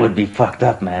 That would be fucked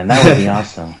up, man. That would be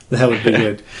awesome. That would be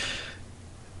good.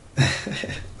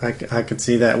 I could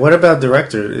see that. What about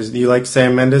director? Do you like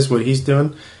Sam Mendes, what he's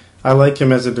doing? I like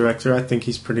him as a director. I think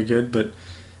he's pretty good, but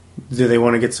do they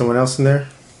want to get someone else in there?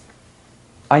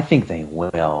 I think they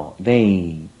will.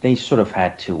 They sort of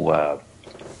had to,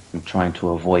 I'm trying to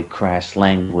avoid crass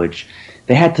language,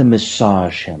 they had to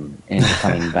massage him into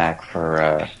coming back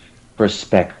for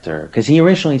Spectre. Because he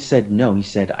originally said no. He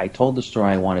said, I told the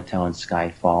story I want to tell in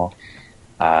Skyfall.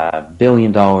 $1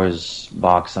 billion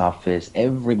box office.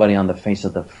 Everybody on the face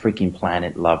of the freaking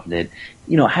planet loved it.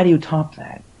 You know, how do you top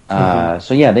that?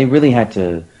 So yeah, they really had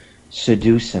to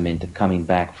seduce him into coming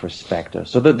back for Spectre.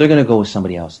 So they're going to go with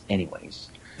somebody else anyways.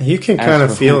 You can kind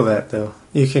of feel that, though.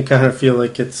 You can kind of feel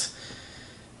like it's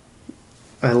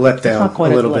a letdown a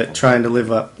little bit, trying to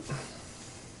live up.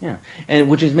 Yeah, and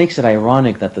which makes it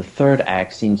ironic that the third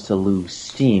act seems to lose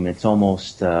steam. It's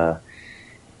almost, Skyfall's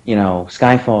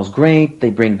great. They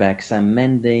bring back Sam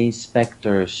Mendes.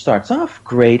 Spectre starts off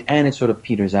great, and it sort of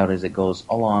peters out as it goes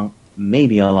along.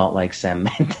 Maybe a lot like Sam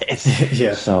Mendes.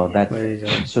 Yeah. So that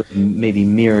sort of maybe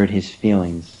mirrored his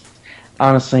feelings.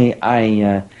 Honestly,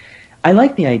 I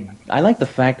like the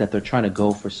fact that they're trying to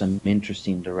go for some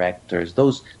interesting directors.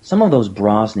 Some of those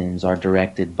Brosnans are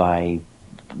directed by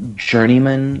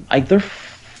journeyman.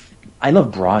 I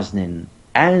love Brosnan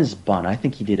as Bond. I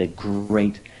think he did a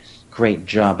great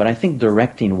job. But I think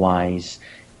directing wise,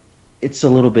 it's a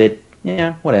little bit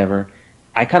whatever.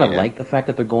 I kind of like the fact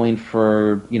that they're going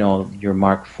for your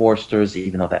Mark Forsters,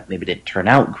 even though that maybe didn't turn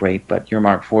out great. But your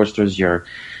Mark Forsters, your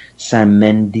Sam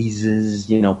Mendeses,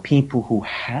 people who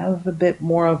have a bit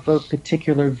more of a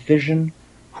particular vision.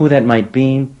 Who that might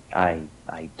be, I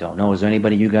don't know. Is there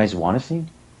anybody you guys want to see?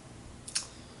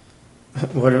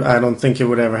 I don't think it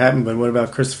would ever happen, but what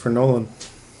about Christopher Nolan?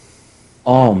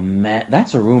 Oh, man,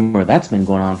 that's a rumor. That's been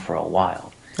going on for a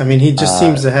while. I mean, he just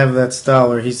seems to have that style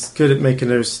where he's good at making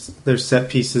their set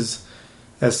pieces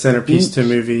as centerpiece to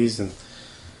movies. And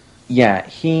yeah,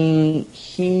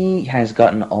 he has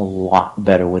gotten a lot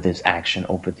better with his action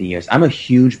over the years. I'm a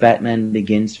huge Batman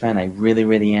Begins fan. I really,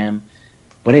 really am.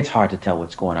 But it's hard to tell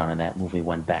what's going on in that movie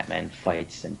when Batman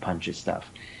fights and punches stuff.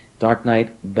 Dark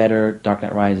Knight, better. Dark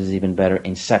Knight Rises, even better.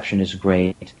 Inception is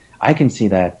great. I can see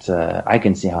that. I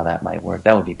can see how that might work.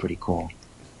 That would be pretty cool.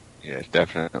 Yeah,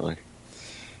 definitely.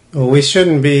 Well, we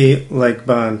shouldn't be like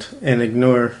Bond and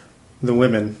ignore the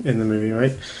women in the movie,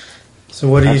 right? So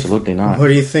what do Absolutely not. What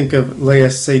do you think of Léa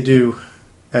Seydoux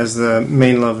as the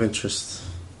main love interest?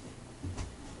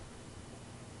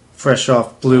 Fresh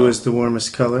off Blue is the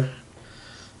warmest color.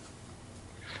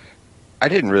 I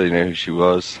didn't really know who she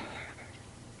was.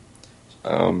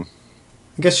 I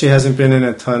guess she hasn't been in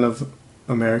a ton of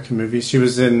American movies. She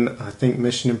was in, I think,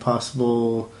 Mission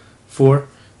Impossible 4,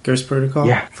 Ghost Protocol,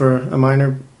 for a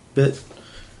minor bit.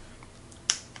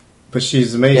 But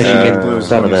she's amazing. Yeah, she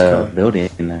gets out of the building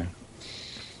in there.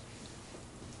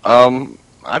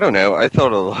 I don't know. I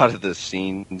thought a lot of the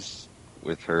scenes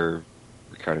with her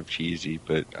were kind of cheesy,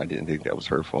 but I didn't think that was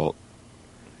her fault.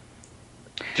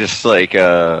 Just like,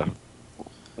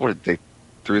 what did they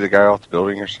threw the guy off the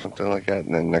building or something like that,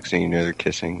 and then next thing you know, they're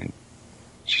kissing. And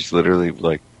she's literally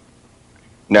like,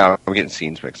 now I'm getting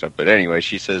scenes mixed up, but anyway,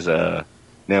 she says,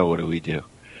 now what do we do?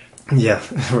 Yeah,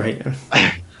 right.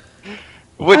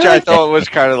 Which I thought was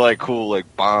kind of like cool,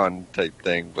 like Bond type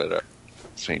thing, but at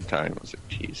the same time, it was like,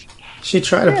 jeez. She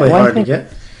tried to play hard to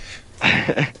get.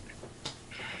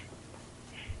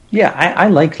 Yeah, I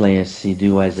like Léa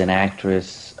Seydoux as an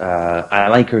actress. I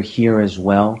like her here as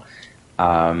well.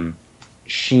 I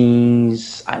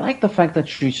like the fact that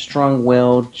she's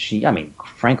strong-willed.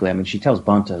 Frankly, she tells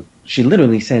Bond she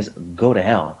literally says, go to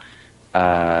hell,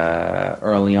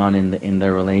 early on in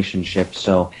their relationship.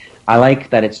 So I like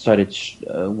that it started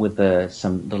with there's a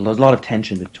lot of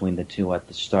tension between the two at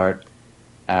the start.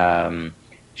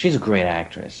 She's a great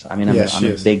actress. I'm a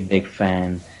big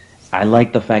fan. I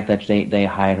like the fact that they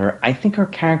hired her. I think her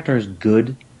character is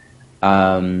good.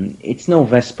 It's no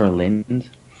Vesper Lynd,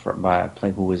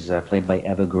 who was played by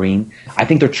Eva Green. I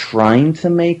think they're trying to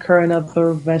make her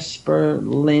another Vesper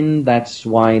Lynd. That's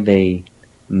why they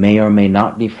may or may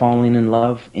not be falling in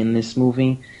love in this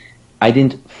movie. I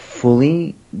didn't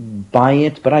fully buy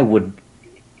it, but I would,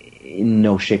 in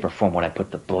no shape or form, would I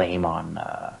put the blame on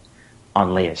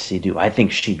Léa Seydoux. I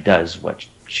think she does what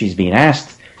she's being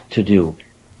asked to do.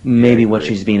 Maybe what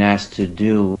she's being asked to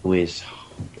do is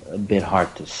a bit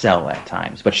hard to sell at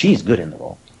times, but she's good in the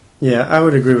role. Yeah, I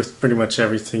would agree with pretty much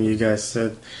everything you guys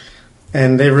said.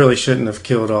 And they really shouldn't have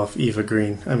killed off Eva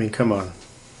Green. I mean, come on.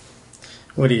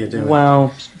 What are you doing?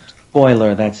 Well,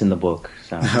 spoiler, that's in the book.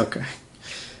 So. Okay.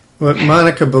 Well,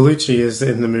 Monica Bellucci is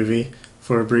in the movie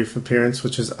for a brief appearance,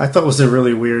 which I thought was a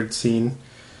really weird scene.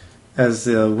 As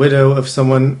the widow of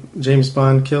someone James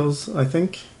Bond kills, I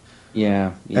think.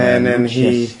 Yeah. And then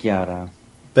he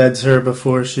beds her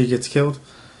before she gets killed.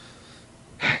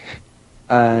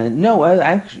 No,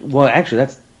 actually,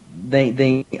 that's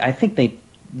they. I think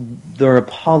their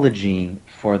apology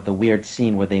for the weird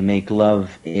scene where they make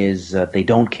love is they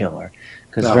don't kill her,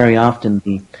 because very often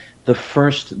the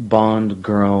first Bond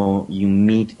girl you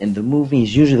meet in the movie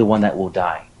is usually the one that will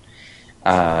die.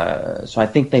 So I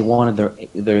think they wanted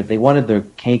their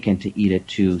cake and to eat it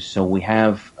too. So we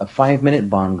have a 5-minute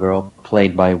Bond girl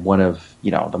played by one of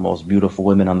the most beautiful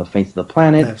women on the face of the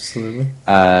planet. Absolutely.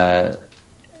 A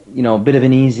bit of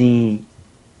an easy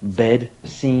bed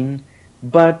scene,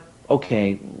 but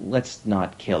okay, let's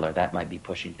not kill her. That might be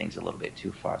pushing things a little bit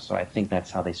too far. So I think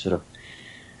that's how they sort of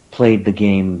played the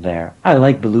game there. I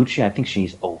like Bellucci. I think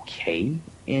she's okay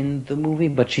in the movie,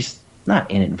 but she's not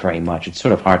in it very much. It's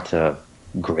sort of hard to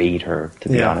grade her, to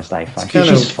be honest. I find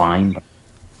she's fine.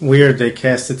 Weird they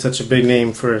casted such a big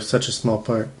name for such a small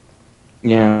part.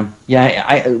 Yeah.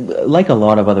 I like a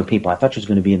lot of other people. I thought she was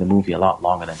going to be in the movie a lot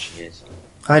longer than she is.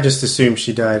 I just assumed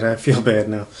she died. I feel bad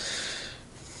now.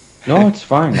 No, it's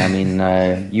fine. I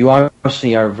mean, you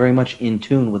obviously are very much in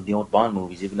tune with the old Bond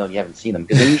movies, even though you haven't seen them,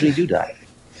 because they usually do die.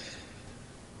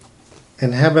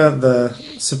 And how about the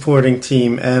supporting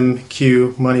team, M,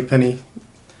 Q, Moneypenny?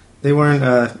 They weren't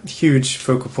a huge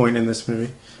focal point in this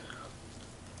movie.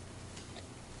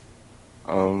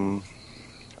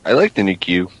 I liked the new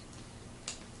Q.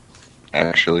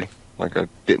 Actually, I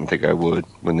didn't think I would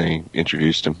when they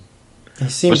introduced him. He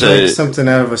seems like something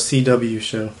out of a CW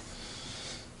show.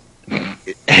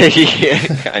 Yeah,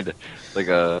 kind of like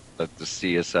the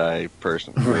CSI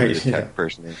person, right? The tech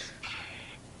person.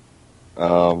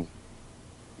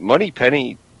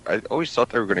 Moneypenny, I always thought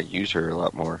they were going to use her a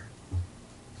lot more.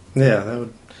 Yeah, that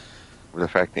would. The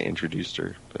fact they introduced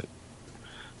her, but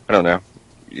I don't know.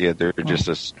 Yeah, they're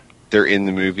just they're in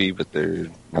the movie, but they're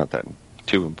not that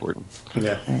too important.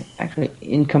 Yeah. Actually,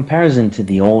 in comparison to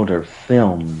the older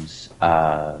films,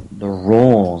 the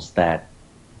roles that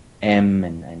M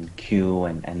and Q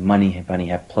and Moneypenny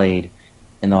have played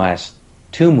in the last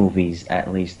 2 movies,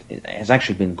 at least, has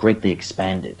actually been greatly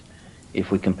expanded. If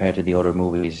we compare to the older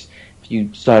movies, if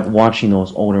you start watching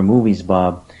those older movies,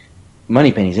 Bob,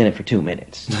 Moneypenny's in it for 2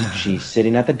 minutes. She's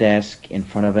sitting at the desk in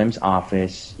front of M's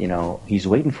office. He's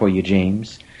waiting for you,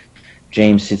 James.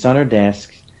 James sits on her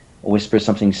desk, whispers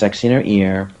something sexy in her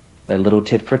ear, a little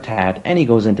tit for tat, and he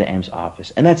goes into M's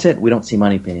office. And that's it. We don't see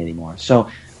Moneypenny anymore. So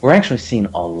we're actually seeing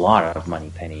a lot of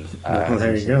Moneypenny. Well,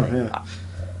 there you go. Yeah.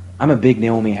 I'm a big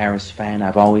Naomi Harris fan.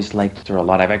 I've always liked her a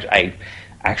lot. I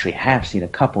actually have seen a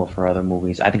couple of her other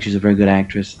movies. I think she's a very good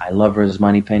actress. I love her as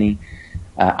Moneypenny.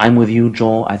 I'm with you,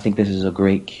 Joel. I think this is a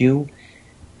great cue.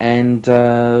 And,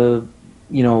 God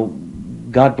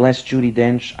bless Judi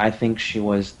Dench. I think she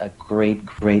was a great,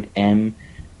 great M,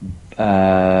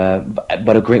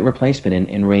 but a great replacement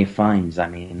in Ralph Fiennes. I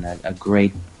mean, a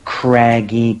great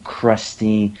craggy,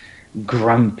 crusty,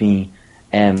 grumpy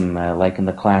M, like in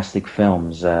the classic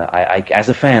films. I as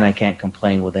a fan, I can't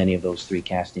complain with any of those 3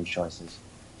 casting choices.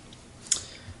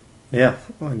 Yeah,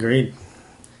 agreed.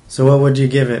 So what would you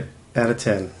give it out of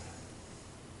 10?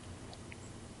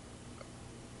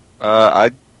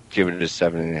 I'd give it a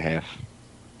 7.5.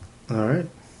 All right.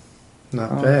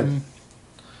 Not bad.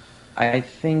 I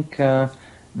think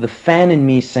the fan in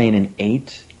me saying an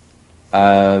 8.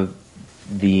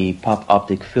 The Pop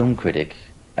Optic film critic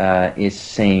is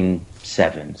saying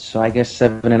 7. So I guess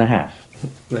 7.5.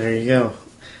 There you go.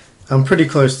 I'm pretty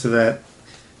close to that.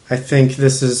 I think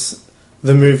this is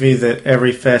the movie that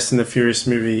every Fast and the Furious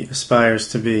movie aspires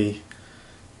to be.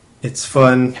 It's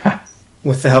fun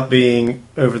without being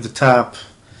over the top.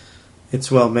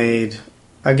 It's well made.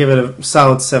 I give it a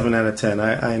solid 7 out of 10.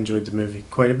 I enjoyed the movie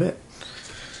quite a bit.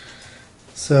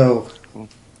 So,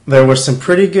 there were some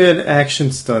pretty good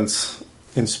action stunts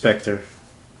in Spectre.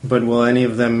 But will any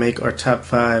of them make our top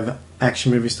 5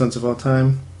 action movie stunts of all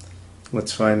time?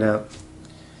 Let's find out.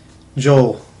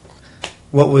 Joel,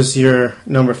 what was your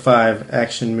number 5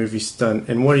 action movie stunt,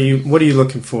 and what are you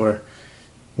looking for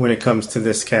when it comes to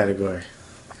this category?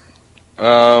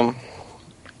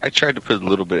 I tried to put a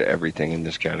little bit of everything in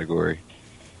this category,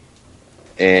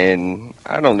 and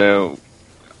I don't know.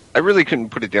 I really couldn't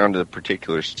put it down to the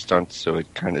particular stunts, so I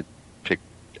kind of picked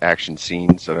action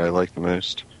scenes that I like the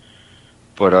most.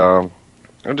 But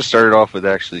I'm just started off with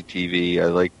actually TV. I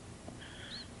like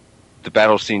the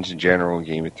battle scenes in general in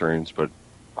Game of Thrones, but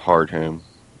Hardhome,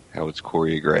 how it's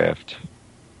choreographed.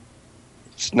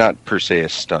 It's not per se a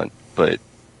stunt, but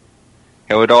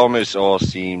how it almost all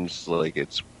seems like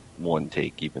it's one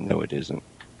take, even though it isn't.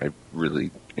 I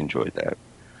really enjoyed that.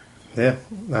 Yeah,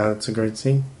 that's a great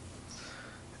scene.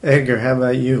 Edgar, how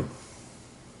about you?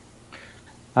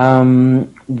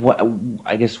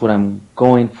 I guess what I'm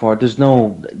going for, there's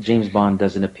no James Bond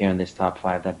doesn't appear in this top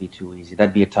 5. That'd be too easy.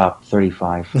 That'd be a top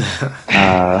 35.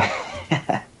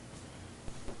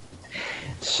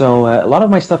 So a lot of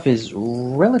my stuff is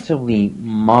relatively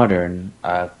modern.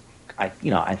 I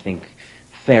think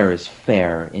fair is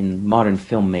fair in modern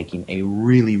filmmaking. A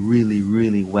really, really,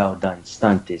 really well done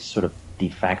stunt is sort of de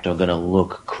facto going to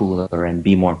look cooler and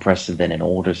be more impressive than an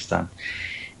older stunt.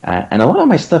 And a lot of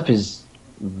my stuff is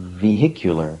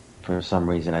vehicular for some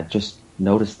reason. I just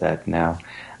noticed that now.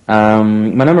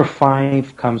 My number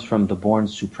 5 comes from The Bourne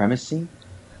Supremacy.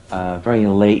 Very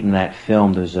late in that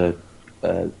film, there's a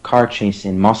car chase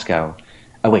in Moscow.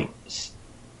 Oh, wait.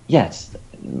 Yeah, it's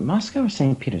Moscow or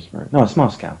St. Petersburg? No, it's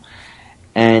Moscow.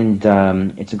 And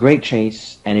it's a great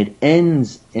chase, and it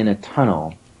ends in a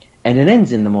tunnel. And it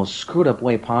ends in the most screwed up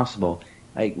way possible.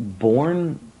 Like,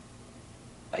 Bourne,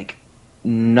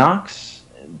 knocks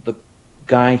the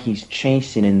guy he's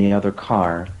chasing in the other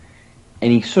car,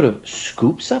 and he sort of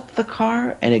scoops up the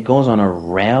car, and it goes on a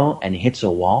rail and hits a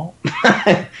wall.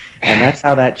 And that's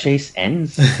how that chase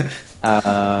ends.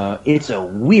 It's a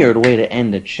weird way to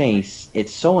end a chase.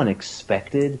 It's so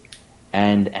unexpected,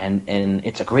 and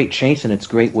it's a great chase, and it's a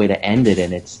great way to end it,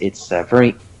 and it's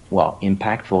very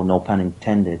impactful, no pun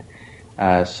intended.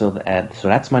 So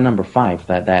that's my number 5.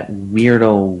 That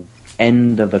weirdo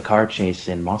end of the car chase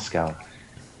in Moscow.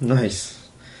 Nice.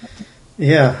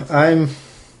 Yeah,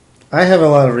 I have a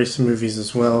lot of recent movies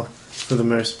as well, for the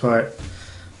most part.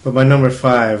 But my number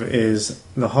 5 is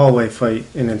the hallway fight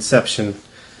in Inception.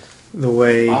 The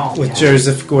way with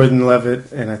Joseph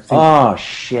Gordon-Levitt, and I think... Oh,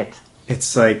 shit.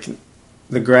 It's like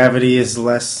the gravity is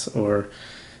less, or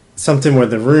something where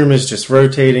the room is just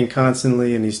rotating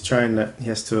constantly, and he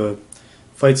has to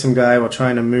fight some guy while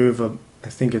trying to move I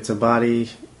think it's a body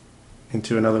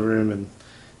into another room, and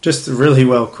just really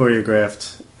well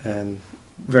choreographed and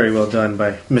very well done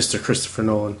by Mr. Christopher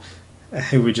Nolan,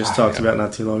 who we just talked about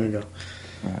not too long ago.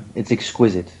 It's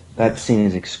exquisite. That scene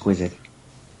is exquisite.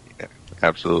 Yeah,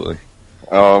 absolutely.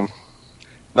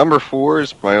 Number 4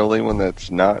 is my only one that's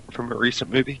not from a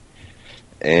recent movie,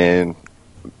 and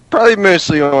probably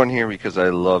mostly on here because I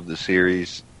love the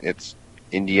series. It's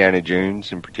Indiana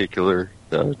Jones, in particular,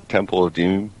 the Temple of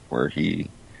Doom, where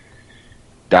he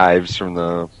dives from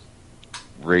the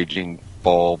raging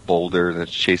ball boulder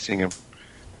that's chasing him.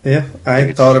 Yeah,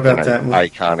 I thought about that one.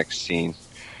 Iconic scene.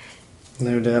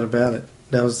 No doubt about it.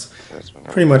 That was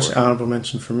pretty much honorable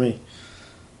mention for me.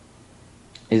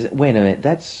 Wait a minute,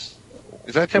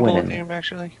 is that Temple of Doom,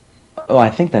 actually? Oh,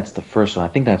 I think that's the first one. I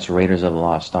think that's Raiders of the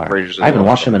Lost Ark. I haven't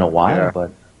watched them in a while,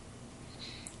 but...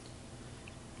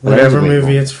 Whatever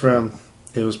movie it's from,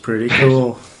 it was pretty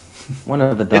cool. One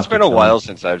of the It's been a while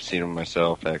since I've seen them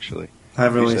myself, actually.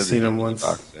 I've only seen them once.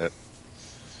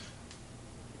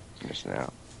 Just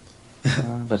now.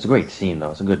 But it's a great scene,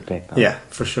 though. It's a good pick, though. Yeah,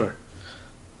 for sure.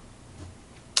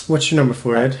 What's your number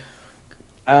 4, Ed?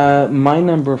 My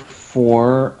number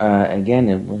 4, again,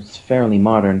 it was fairly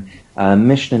modern.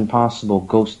 Mission Impossible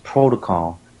Ghost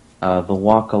Protocol. The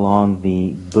walk along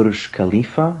the Burj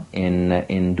Khalifa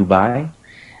in Dubai.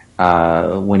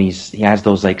 When he has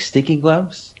those sticky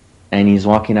gloves, and he's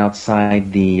walking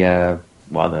outside the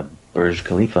Burj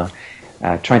Khalifa,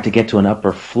 trying to get to an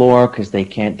upper floor because they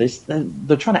can't.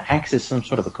 They're trying to access some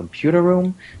sort of a computer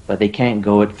room, but they can't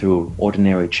go it through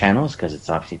ordinary channels because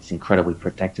it's incredibly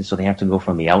protected. So they have to go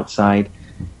from the outside,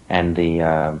 and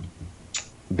the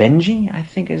Benji, I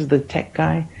think, is the tech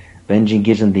guy. Benji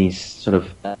gives him these sort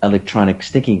of electronic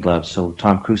sticky gloves. So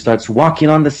Tom Cruise starts walking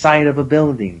on the side of a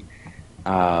building.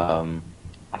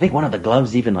 I think one of the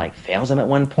gloves even fails him at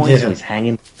one point, so he's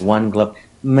hanging one glove.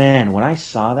 Man, when I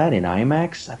saw that in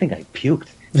IMAX, I think I puked.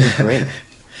 It was great.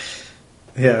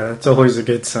 Yeah, that's always a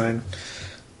good sign.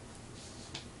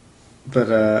 But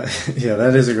yeah,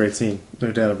 that is a great scene,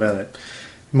 no doubt about it.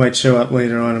 It might show up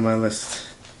later on in my list.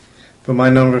 But my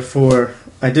number 4,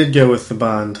 I did go with the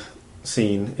Bond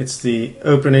scene. It's the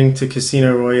opening to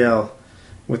Casino Royale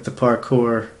with the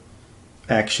parkour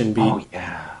action beat. Oh,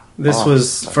 yeah. This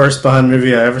was the first Bond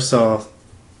movie I ever saw.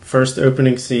 First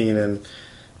opening scene, and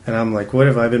I'm like, what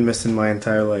have I been missing my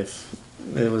entire life?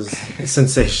 It was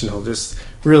sensational. Just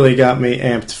really got me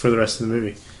amped for the rest of the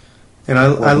movie. And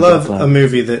I love a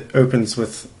movie that opens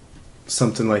with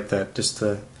something like that, just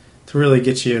to really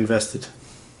get you invested.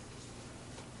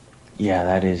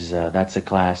 Yeah, that's a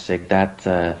classic.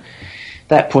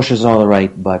 That pushes all the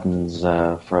right buttons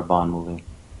for a Bond movie.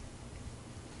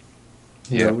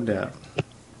 Yeah. No doubt.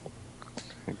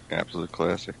 Absolute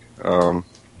classic.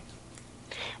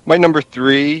 My number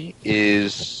 3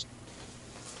 is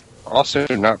also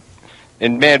not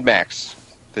in Mad Max,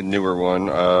 the newer one.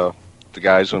 The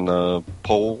guys on the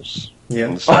poles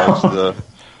on the sides of the.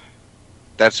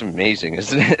 That's amazing,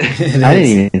 isn't it? I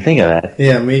didn't even think of that.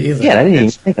 Yeah, me either. Yeah, I didn't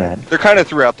even think of that. They're kind of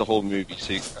throughout the whole movie,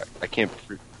 so I can't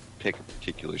pick a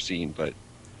particular scene, but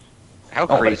how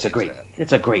crazy it's a great, is that?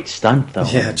 it's a great stunt, though.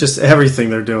 Yeah, just everything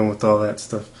they're doing with all that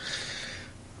stuff.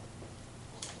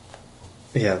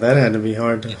 Yeah, that had to be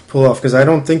hard to pull off because I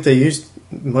don't think they used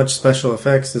much special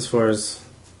effects as far as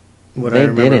what I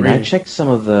remember. They didn't. Reading. I checked some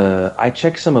of the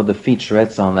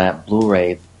featurettes on that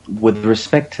Blu-ray. With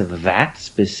respect to that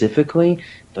specifically,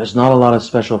 there's not a lot of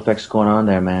special effects going on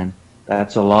there, man.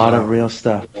 That's a lot of real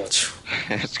stuff.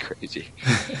 That's crazy.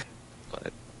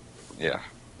 But yeah.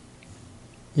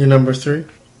 Your number 3?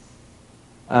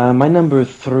 My number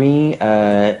 3,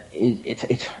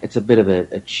 it's a bit of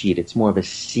a cheat. It's more of a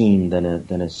scene than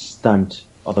a stunt.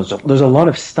 Although there's a lot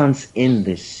of stunts in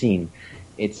this scene.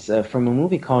 It's from a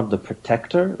movie called The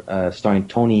Protector, starring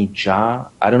Tony Jaa.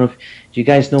 I don't know if do you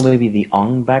guys know maybe the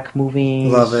Ong Bak movie?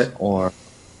 Love it. Or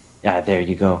yeah, there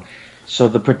you go. So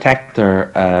The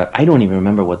Protector, I don't even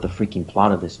remember what the freaking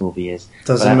plot of this movie is.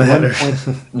 Doesn't matter.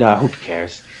 No, who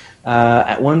cares?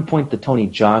 At one point, the Tony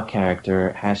Jaa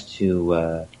character has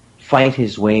to fight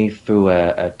his way through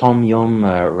a Tom Yum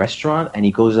restaurant, and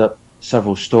he goes up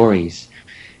several stories.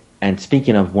 And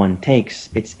speaking of one takes,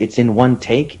 it's in one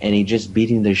take, and he just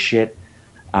beating the shit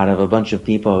out of a bunch of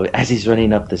people as he's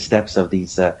running up the steps of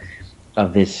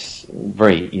this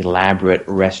very elaborate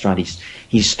restaurant.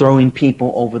 He's throwing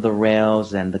people over the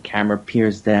rails, and the camera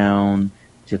peers down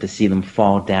to see them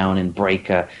fall down and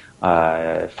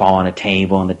fall on a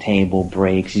table, and the table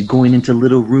breaks. He's going into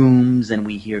little rooms, and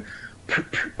we hear,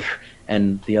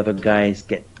 and the other guys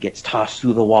gets tossed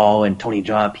through the wall, and Tony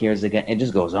Jaa appears again. It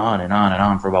just goes on and on and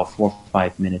on for about 4 or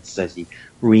 5 minutes as he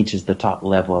reaches the top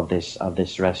level of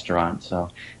this restaurant. So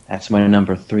that's my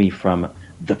number 3 from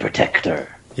The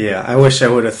Protector. Yeah, I wish I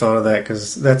would have thought of that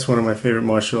because that's one of my favorite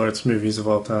martial arts movies of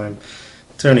all time.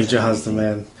 Tony Jaa's the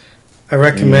man. I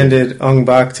recommended Ong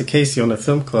Bak to Casey on the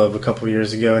film club a couple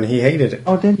years ago, and he hated it.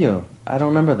 Oh, did you? I don't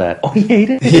remember that. Oh, he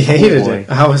hated it? He hated it.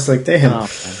 I was like, damn.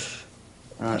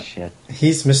 Oh, shit.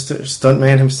 He's Mr.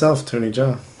 Stuntman himself, Tony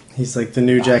Jaa. He's like the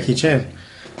new Jackie Chan.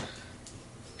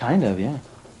 Kind of, yeah.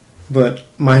 But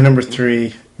my number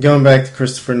 3, going back to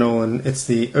Christopher Nolan, it's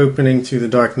the opening to The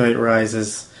Dark Knight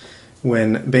Rises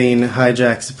when Bane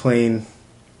hijacks a plane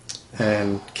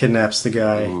and kidnaps the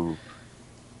guy. Ooh.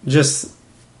 Just,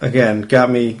 again, got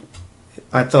me.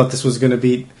 I thought this was going to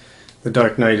beat The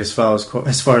Dark Knight as far as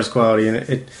quality, and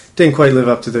it didn't quite live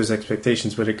up to those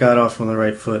expectations, but it got off on the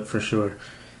right foot for sure.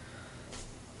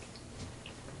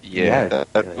 Yeah,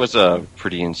 that was a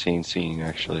pretty insane scene,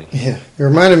 actually. Yeah, it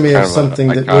reminded me of something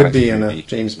that would be in a movie.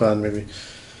 James Bond movie.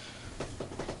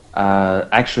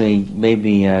 Actually,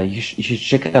 maybe you should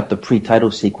check out the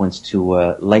pre-title sequence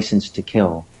to License to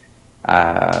Kill.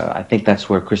 I think that's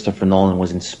where Christopher Nolan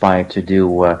was inspired to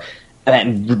do.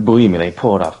 And believe me, they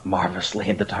pull it off marvelously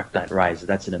in The Dark Knight Rises.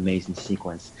 That's an amazing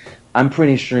sequence. I'm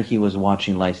pretty sure he was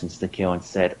watching License to Kill and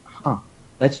said,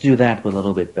 let's do that but a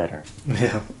little bit better.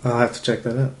 Yeah, I'll have to check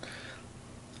that out.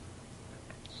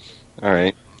 All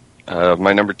right.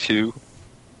 My number 2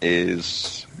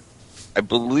 is, I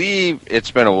believe it's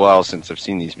been a while since I've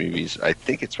seen these movies. I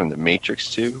think it's from The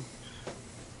Matrix 2.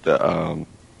 The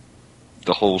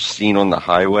whole scene on the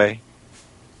highway.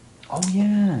 Oh,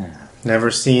 yeah.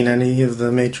 Never seen any of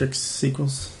the Matrix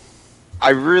sequels?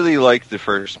 I really like the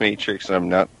first Matrix, and I'm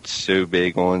not so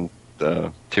big on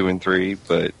the 2 and 3,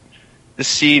 but this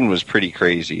scene was pretty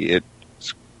crazy.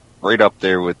 It's right up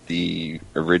there with the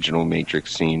original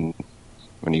Matrix scene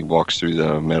when he walks through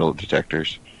the metal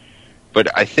detectors.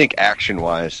 But I think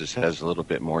action-wise, this has a little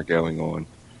bit more going on.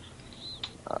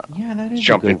 Yeah, that is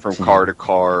jumping a good from scene. car to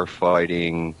car,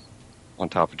 fighting on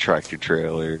top of tractor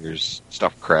trailers,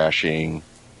 stuff crashing.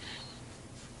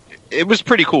 It was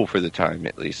pretty cool for the time,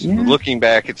 at least. Yeah. Looking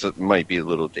back, it might be a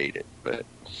little dated, but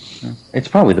It's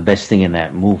probably the best thing in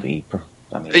that movie.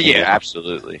 I mean, yeah,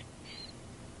 absolutely.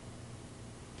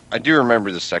 I do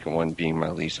remember the second one being my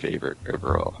least favorite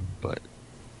overall, but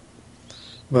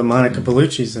Monica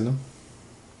Bellucci's in them.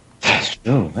 That's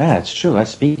true. Yeah, it's true.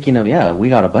 Speaking of, we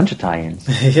got a bunch of tie-ins.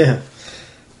 Yeah.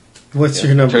 What's Yeah,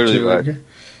 your number totally 2, right. Edgar?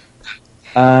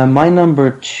 My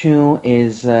number two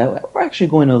is we're actually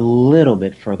going a little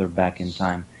bit further back in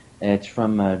time. It's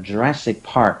from Jurassic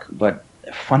Park, but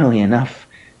funnily enough,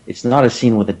 it's not a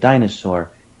scene with a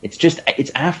dinosaur.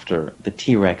 It's after the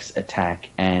T-Rex attack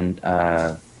and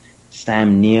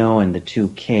Sam Neill and the two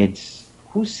kids.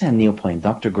 Who's Sam Neill playing?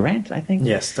 Dr. Grant, I think.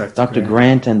 Yes, Dr.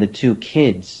 Grant and the two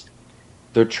kids.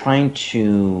 They're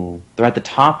at the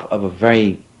top of a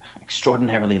very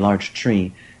extraordinarily large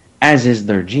tree, as is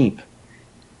their Jeep.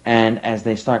 And as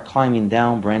they start climbing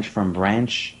down branch from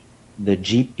branch, the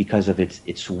Jeep, because of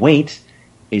its weight,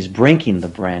 is breaking the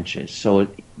branches. So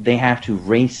they have to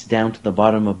race down to the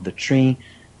bottom of the tree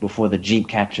before the Jeep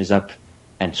catches up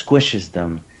and squishes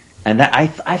them. And that I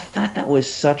thought that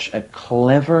was such a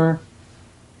clever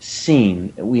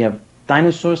scene. We have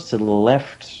dinosaurs to the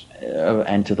left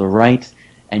and to the right,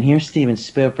 and here's Steven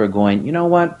Spielberg going, you know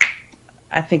what?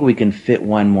 I think we can fit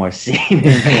one more scene in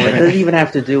here. It doesn't even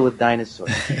have to do with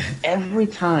dinosaurs. Every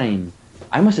time,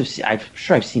 I'm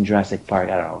sure I've seen Jurassic Park,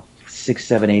 I don't know, 6,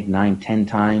 7, 8, 9, 10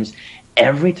 times.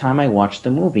 Every time I watch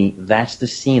the movie, that's the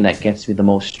scene that gets me the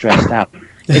most stressed out.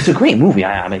 It's a great movie.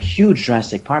 I'm a huge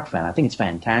Jurassic Park fan. I think it's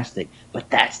fantastic. But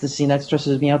that's the scene that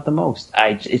stresses me out the most.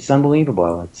 It's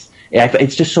unbelievable.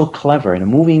 It's just so clever. In a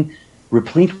movie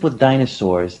replete with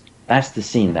dinosaurs, that's the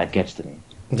scene that gets to me.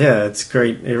 Yeah, it's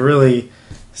great. It really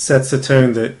sets the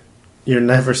tone that you're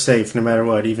never safe no matter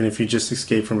what, even if you just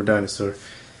escape from a dinosaur.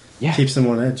 Yeah. Keeps them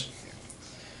on edge.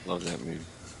 Love that movie.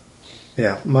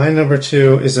 Yeah, my number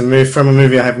two is a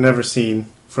movie I have never seen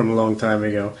from a long time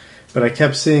ago, but I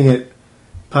kept seeing it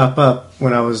pop up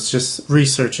when I was just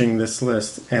researching this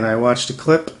list, and I watched a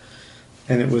clip,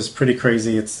 and it was pretty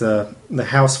crazy. It's the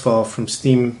House Fall from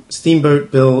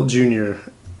Steamboat Bill Jr.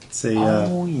 It's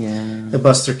a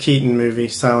Buster Keaton movie,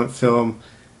 silent film,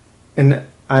 and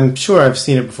I'm sure I've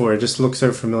seen it before. It just looks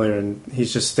so familiar, and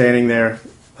he's just standing there,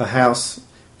 a house.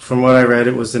 From what I read,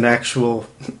 it was an actual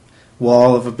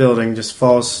wall of a building, just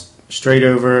falls straight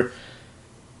over,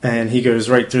 and he goes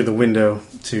right through the window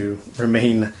to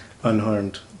remain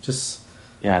unharmed. Just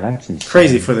that's insane.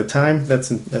 Crazy for the time. That's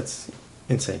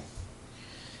insane.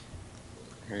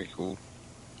 Very cool.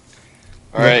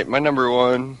 All right, my number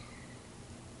one.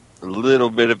 A little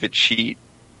bit of a cheat,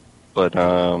 but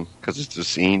because it's a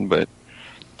scene, but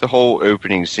the whole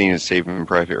opening scene is Saving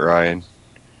Private Ryan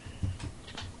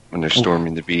when they're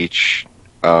storming the beach.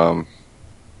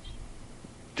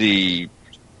 The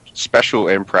special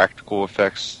and practical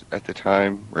effects at the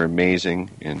time were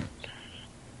amazing, and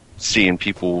seeing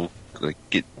people like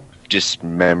get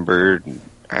dismembered and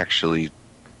actually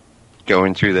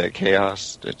going through that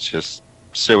chaos, it's just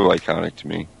so iconic to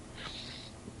me.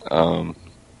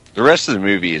 The rest of the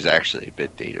movie is actually a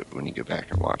bit dated when you go back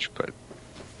and watch, but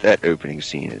that opening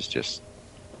scene is just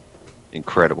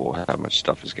incredible how much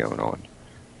stuff is going on.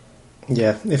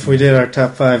 Yeah, if we did our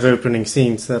top 5 opening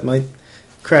scenes, that might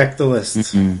crack the list.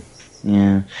 Mm-hmm.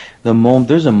 Yeah,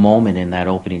 there's a moment in that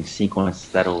opening sequence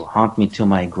that'll haunt me to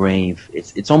my grave.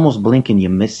 It's almost blink and you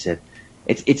miss it.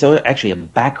 It's actually a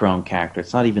background character.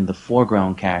 It's not even the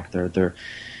foreground character. They're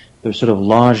sort of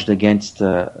lodged against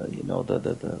the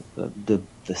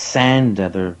sand.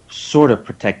 They're sort of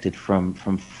protected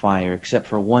from fire, except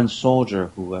for one soldier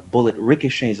who a bullet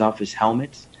ricochets off his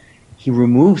helmet. He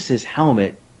removes his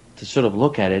helmet to sort of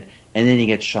look at it, and then he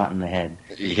gets shot in the head.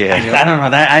 Yeah, I don't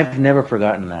know. I've never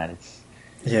forgotten that.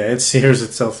 It sears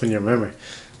itself in your memory.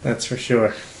 That's for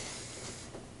sure.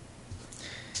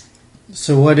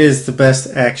 So, what is the best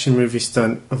action movie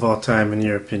stunt of all time, in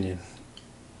your opinion?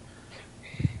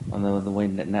 Well,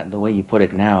 the way you put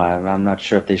it now, I'm not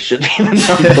sure if they should be the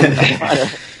number one.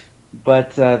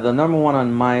 But the number one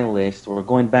on my list, we're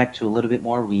going back to a little bit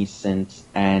more recent,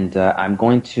 and I'm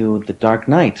going to The Dark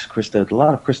Knight. A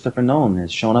lot of Christopher Nolan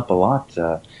has shown up a lot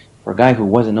for a guy who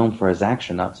wasn't known for his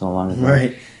action not so long ago.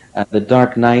 Right. The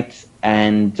Dark Knight,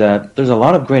 and there's a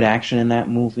lot of great action in that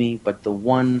movie, but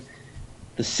the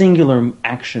singular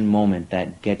action moment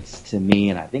that gets to me,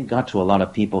 and I think got to a lot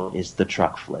of people, is the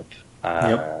truck flip.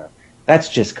 Yep. That's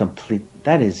just complete.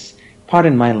 That is,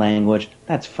 pardon my language,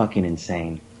 that's fucking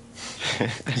insane.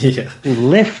 Yeah. To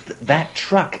lift that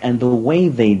truck and the way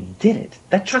they did it.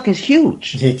 That truck is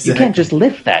huge. Exactly. You can't just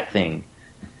lift that thing.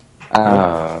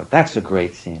 That's a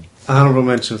great scene. Honorable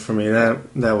mention for me. That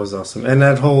was awesome. And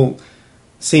that whole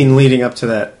scene leading up to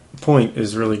that point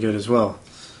is really good as well.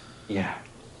 Yeah.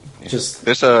 Just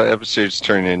this episode's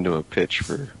turned into a pitch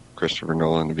for Christopher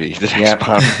Nolan to be the next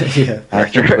Bond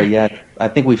yeah. I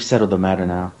think we've settled the matter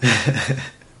now.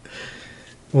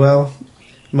 Well,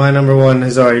 my number one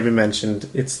has already been mentioned.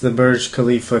 It's the Burj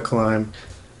Khalifa climb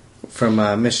from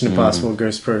Mission Impossible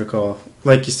Ghost Protocol.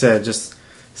 Like you said, just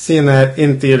seeing that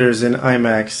in theaters in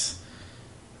IMAX,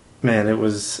 man, it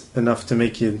was enough to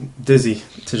make you dizzy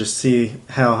to just see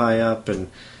how high up, and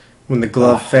when the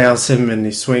glove fails him and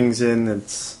he swings in,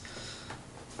 it's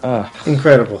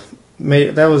incredible.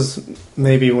 That was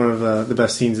maybe one of the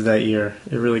best scenes of that year.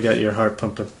 It really got your heart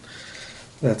pumping.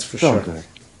 That's for sure. Good.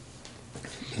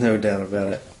 No doubt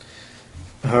about it.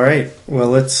 All right, well,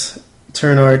 let's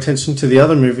turn our attention to the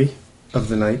other movie of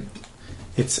the night.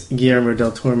 It's Guillermo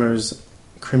del Toro's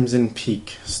Crimson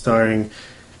Peak, starring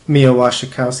Mia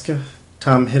Wasikowska,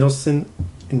 Tom Hiddleston,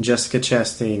 and Jessica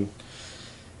Chastain.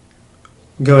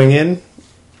 Going in,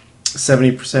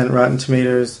 70% Rotten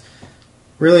Tomatoes.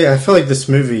 Really, I feel like this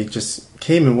movie just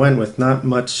came and went with not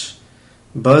much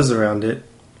buzz around it.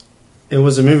 It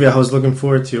was a movie I was looking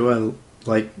forward to. I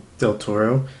like Del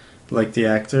Toro, like the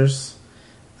actors.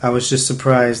 I was just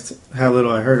surprised how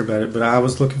little I heard about it, but I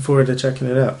was looking forward to checking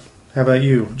it out. How about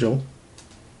you, Joel?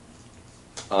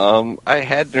 I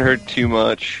hadn't heard too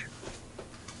much,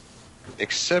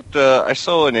 except I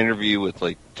saw an interview with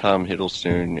like Tom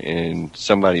Hiddleston, and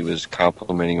somebody was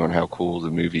complimenting on how cool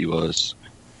the movie was.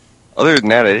 Other than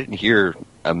that, I didn't hear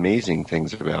amazing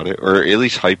things about it, or at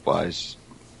least hype-wise.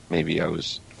 Maybe I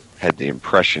had the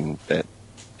impression that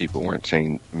people weren't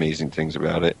saying amazing things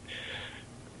about it.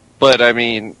 But I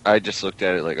mean, I just looked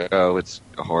at it like, oh, it's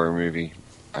a horror movie.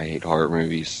 I hate horror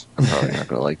movies. I'm probably not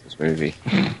going to like this movie.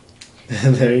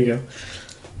 There you go.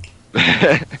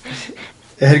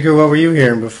 Edgar, what were you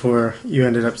hearing before you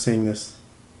ended up seeing this?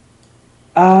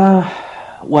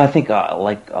 Well, I think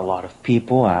like a lot of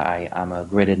people, I'm a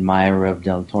great admirer of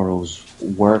Del Toro's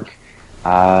work.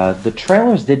 The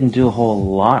trailers didn't do a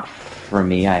whole lot for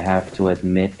me, I have to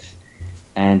admit.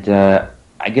 And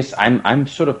I guess I'm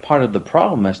sort of part of the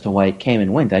problem as to why it came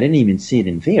and went. I didn't even see it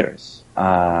in theaters.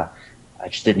 I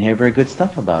just didn't hear very good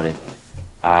stuff about it.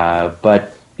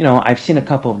 But, you know, I've seen a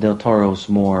couple of Del Toro's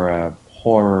more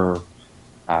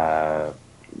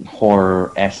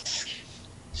horror-esque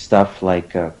stuff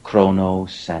like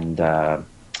Kronos and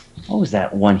what was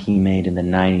that one he made in the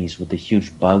 90s with the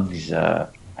huge bugs? I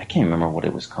can't remember what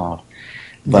it was called.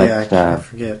 But, I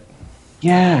forget.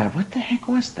 Yeah, what the heck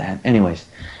was that? Anyways,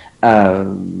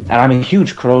 and I'm a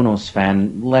huge Kronos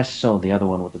fan, less so the other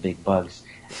one with the big bugs.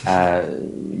 Yeah,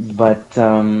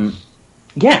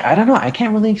 I don't know. I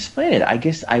can't really explain it. I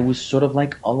guess I was sort of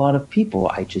like a lot of people.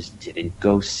 I just didn't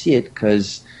go see it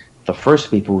because the first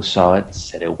people who saw it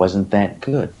said it wasn't that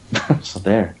good. So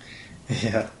there.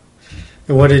 Yeah.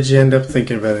 And what did you end up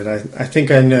thinking about it? I think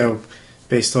I know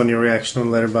based on your reaction on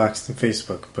Letterboxd and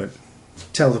Facebook, but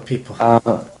tell the people.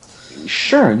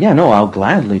 Sure. Yeah, no, I'll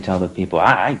gladly tell the people.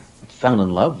 I fell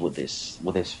in love with this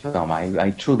film.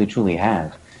 I truly, truly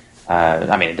have.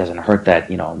 I mean, it doesn't hurt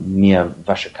that, you know, Mia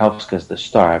Wasikowska is the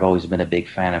star. I've always been a big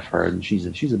fan of her, and she's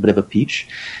a bit of a peach.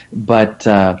 But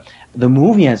the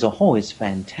movie as a whole is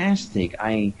fantastic.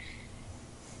 I've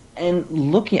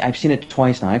seen it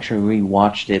twice now. I actually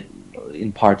rewatched it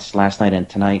in parts last night and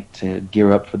tonight to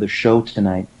gear up for the show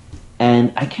tonight.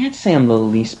 And I can't say I'm the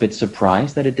least bit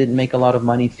surprised that it didn't make a lot of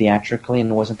money theatrically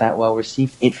and wasn't that well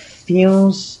received. It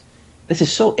feels,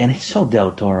 it's so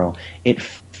Del Toro. It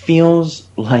feels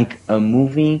like a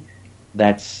movie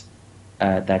that's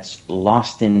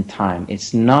lost in time.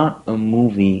 It's not a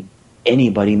movie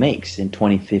anybody makes in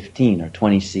 2015 or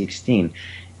 2016.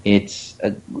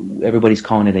 Everybody's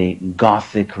calling it a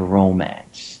gothic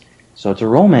romance. So it's a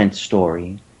romance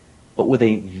story, but with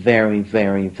a very,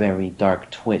 very, very dark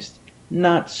twist.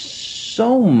 Not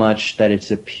so much that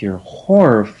it's a pure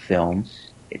horror film.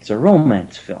 It's a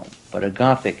romance film, but a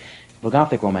gothic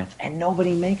romance, and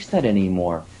nobody makes that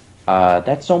anymore.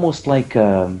 That's almost like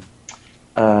what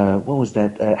was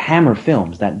that? Hammer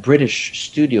Films, that British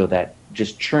studio that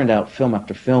just churned out film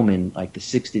after film in like the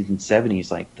 60s and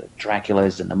 70s, like the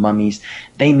Draculas and the Mummies.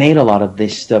 They made a lot of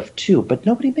this stuff too, but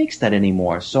nobody makes that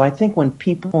anymore. So I think when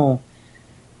people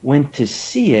went to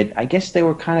see it, I guess they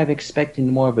were kind of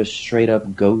expecting more of a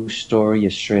straight-up ghost story,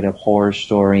 a straight-up horror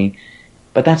story,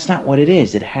 but that's not what it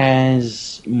is. It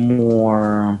has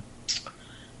more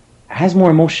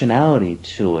emotionality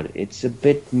to it. It's a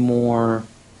bit more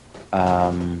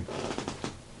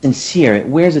sincere. It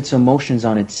wears its emotions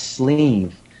on its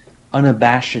sleeve,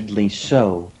 unabashedly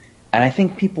so, and I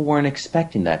think people weren't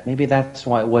expecting that. Maybe that's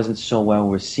why it wasn't so well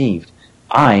received.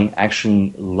 I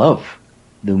actually love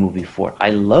the movie for it. I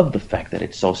love the fact that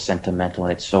it's so sentimental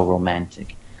and it's so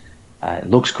romantic. It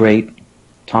looks great.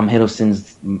 Tom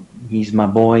Hiddleston's, he's my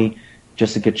boy.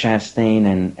 Jessica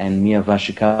Chastain and Mia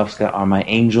Wasikowska are my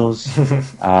angels.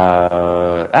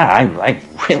 I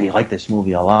really like this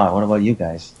movie a lot. What about you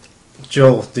guys?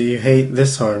 Joel, do you hate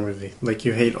this horror movie like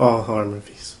you hate all horror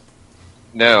movies?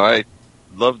 No, I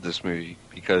loved this movie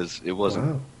because it wasn't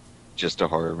Wow. just a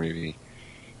horror movie.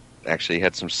 It actually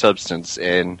had some substance,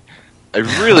 and I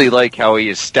really like how he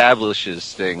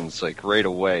establishes things like right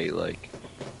away. Like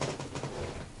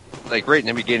right in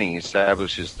the beginning, he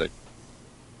establishes that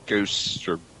ghosts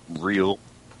are real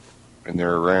and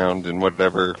they're around and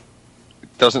whatever.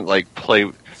 It doesn't like play.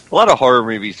 A lot of horror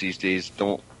movies these days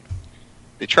don't.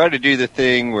 They try to do the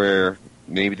thing where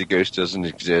maybe the ghost doesn't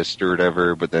exist or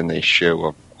whatever, but then they show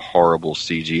a horrible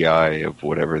CGI of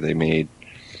whatever they made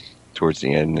towards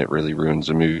the end. That really ruins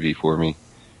the movie for me.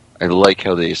 I like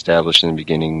how they established in the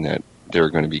beginning that there are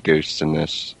going to be ghosts in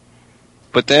this,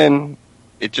 but then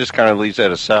it just kind of leaves that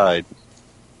aside,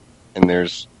 and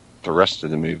there's the rest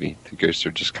of the movie. The ghosts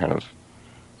are just kind of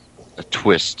a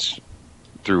twist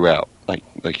throughout.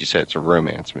 Like you said, it's a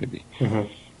romance movie,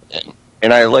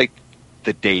 and I like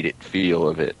the dated feel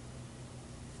of it.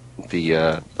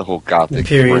 The whole gothic The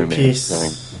period romance piece.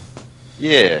 thing.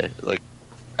 Yeah, like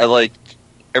I liked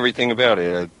everything about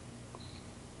it.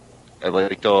 I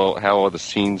liked how all the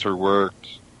scenes were worked.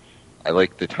 I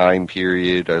liked the time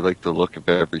period. I liked the look of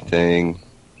everything.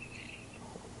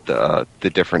 The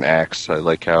different acts. I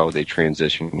like how they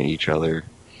transition to each other.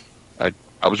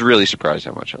 I was really surprised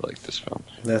how much I liked this film.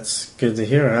 That's good to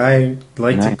hear. I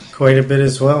liked it Nice. quite a bit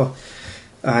as well.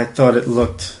 I thought it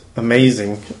looked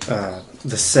amazing.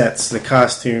 The sets, the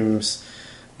costumes,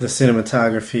 the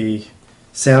cinematography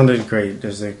sounded great.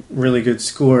 There's a really good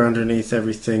score underneath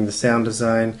everything. The sound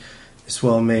design is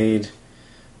well made.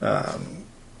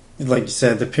 Like you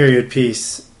said, the period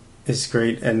piece is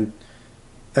great. And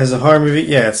as a horror movie,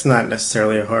 yeah, it's not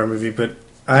necessarily a horror movie, but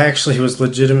I actually was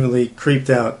legitimately creeped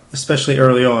out, especially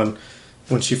early on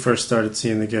when she first started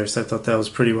seeing the ghost. I thought that was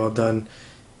pretty well done,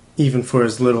 even for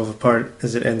as little of a part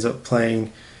as it ends up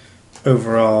playing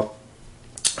overall.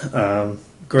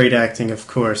 Great acting, of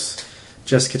course.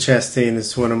 Jessica Chastain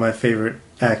is one of my favorite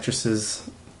actresses.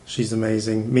 She's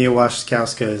amazing. Mia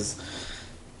Wasikowska is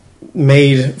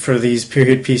made for these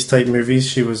period piece type movies.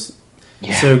 She was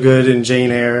so good in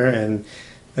Jane Eyre and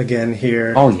again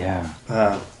here. Oh yeah.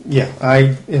 Yeah,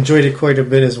 I enjoyed it quite a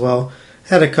bit as well.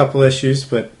 Had a couple issues,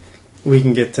 but we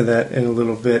can get to that in a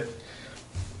little bit.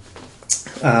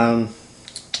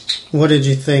 What did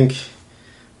you think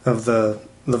of the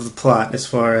plot as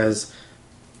far as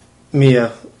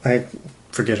Mia? I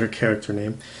forget her character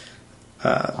name.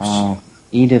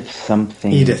 Edith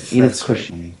something. Edith, that's right.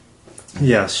 Cushing.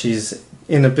 Yeah, she's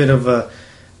in a bit of a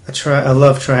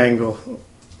love triangle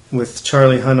with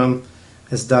Charlie Hunnam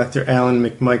as Dr. Alan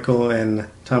McMichael and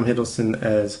Tom Hiddleston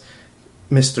as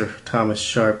Mr. Thomas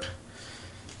Sharp.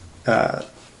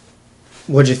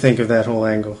 What'd you think of that whole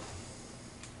angle?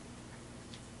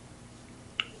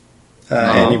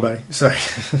 Anybody? Sorry.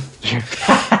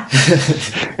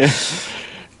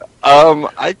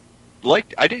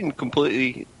 I didn't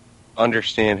completely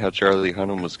understand how Charlie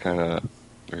Hunnam was kind of,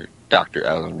 or Dr.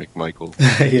 Alan McMichael,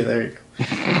 Yeah, there you go.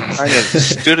 kind of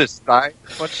stood aside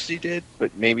as much as he did,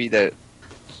 but maybe that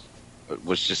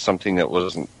was just something that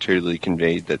wasn't totally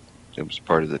conveyed, that it was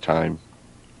part of the time.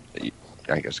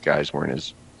 I guess guys weren't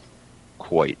as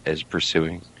quite as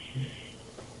pursuing.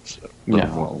 So,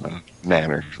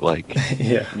 manner like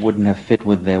Yeah. Didn't fit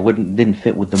with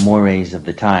the mores of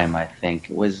the time. I think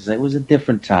it was a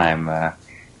different time.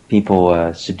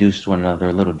 People seduced one another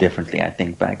a little differently. I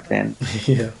think back then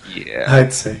Yeah. yeah.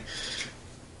 I'd say.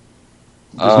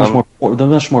 there was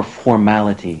much more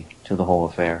formality to the whole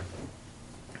affair.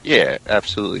 Yeah,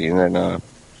 absolutely. And then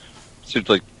so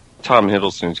like Tom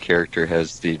Hiddleston's character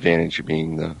has the advantage of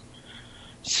being the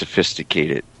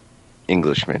sophisticated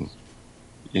Englishman.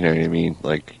 You know what I mean?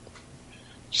 Like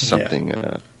something.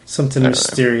 Something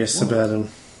mysterious about him.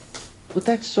 But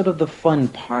that's sort of the fun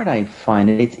part, I find.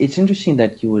 It's interesting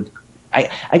that you would.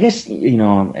 I guess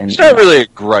and It's not really a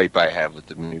gripe I have with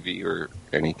the movie or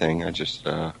anything. I just.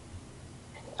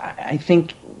 I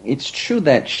think it's true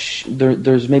that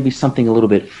there's maybe something a little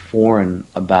bit foreign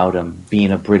about him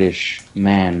being a British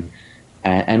man,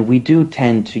 and we do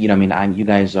tend to, you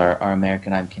guys are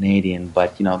American, I'm Canadian,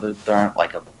 but there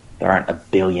aren't a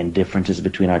billion differences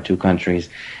between our two countries,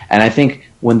 and I think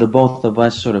when the both of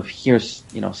us sort of hear,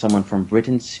 someone from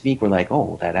Britain speak, we're like,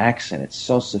 oh, that accent, it's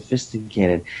so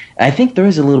sophisticated. And I think there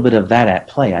is a little bit of that at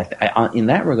play. In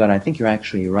that regard, I think you're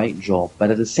actually right, Joel. But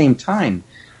at the same time,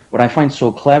 what I find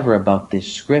so clever about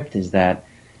this script is that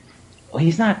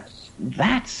he's not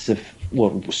that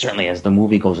certainly as the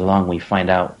movie goes along, we find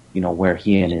out, where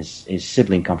he and his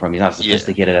sibling come from. He's not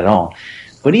sophisticated at all.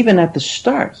 But even at the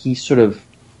start, he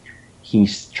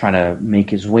He's trying to make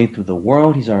his way through the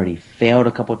world. He's already failed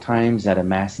a couple times at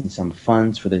amassing some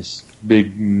funds for this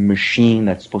big machine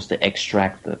that's supposed to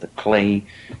extract the clay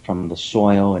from the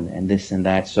soil and this and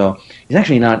that. So he's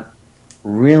actually not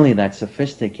really that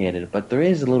sophisticated, but there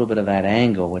is a little bit of that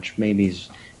angle, which maybe is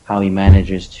how he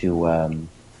manages to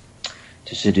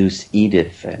seduce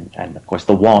Edith. And of course,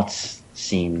 the waltz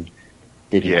scene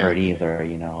didn't hurt either.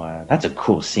 That's a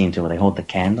cool scene too, where they hold the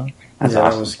candle. That's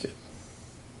awesome. That was good.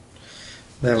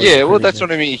 That's good.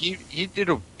 What I mean. He did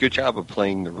a good job of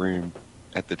playing the room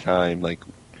at the time, like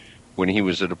when he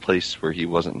was at a place where he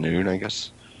wasn't known, I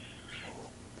guess.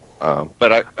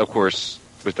 But of course,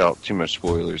 without too much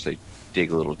spoilers, they dig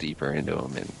a little deeper into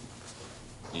him, and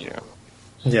you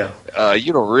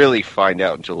don't really find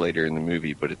out until later in the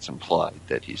movie, but it's implied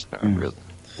that he's not really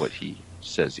what he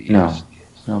says he is.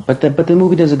 No, but the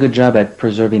movie does a good job at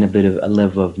preserving a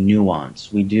level of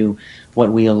nuance.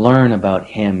 What we learn about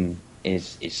him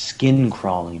is skin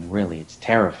crawling. Really, it's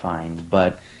terrifying.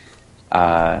 But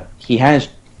he has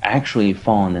actually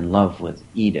fallen in love with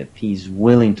Edith. He's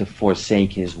willing to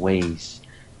forsake his ways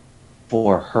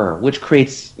for her, which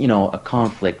creates a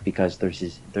conflict because there's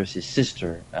his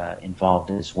sister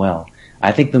involved as well.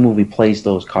 I think the movie plays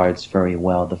those cards very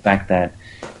well. The fact that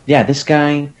this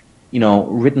guy,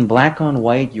 written black on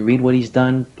white, you read what he's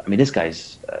done. I mean, this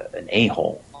guy's an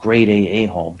a-hole, grade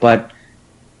A-hole, but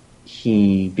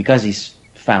because he's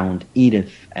found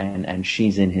Edith and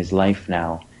she's in his life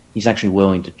now, he's actually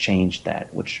willing to change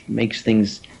that, which makes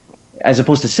things, as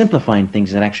opposed to simplifying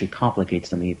things, it actually complicates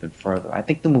them even further. I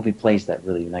think the movie plays that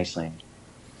really nicely.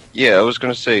 Yeah, I was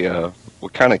going to say,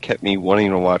 what kind of kept me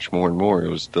wanting to watch more and more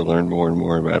was to learn more and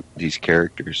more about these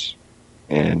characters.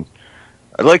 And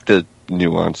I like the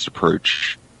nuanced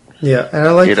approach. Yeah, and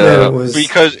I like that it was...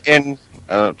 Because,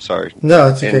 sorry. No,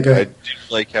 it's okay, go ahead. I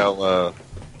did like how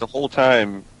the whole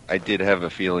time I did have a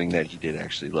feeling that he did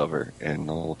actually love her, and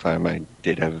the whole time I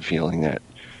did have a feeling that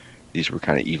these were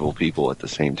kind of evil people at the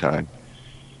same time.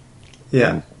 Yeah.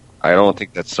 And I don't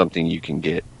think that's something you can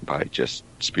get by just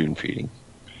spoon feeding.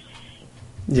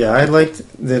 Yeah, I liked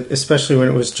that, especially when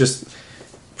it was just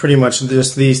pretty much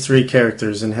just these three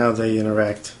characters and how they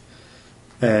interact.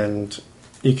 And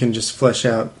you can just flesh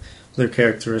out their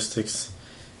characteristics.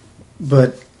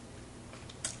 But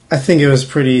I think it was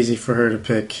pretty easy for her to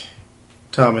pick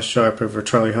Thomas Sharp over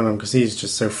Charlie Hunnam because he's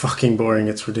just so fucking boring,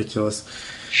 it's ridiculous.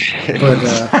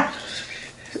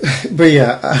 But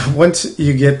yeah, once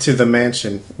you get to the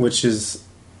mansion, which is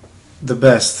the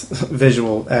best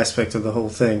visual aspect of the whole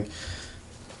thing,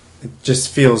 it just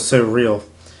feels so real.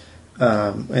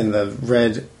 And the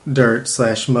red dirt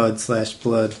 / mud /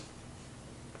 blood,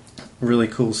 really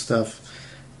cool stuff.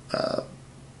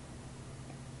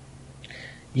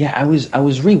 Yeah, I was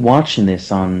rewatching this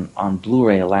on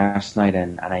Blu-ray last night,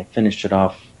 and I finished it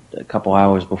off a couple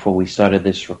hours before we started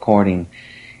this recording,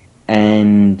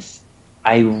 and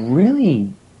I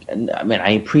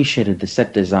appreciated the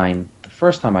set design the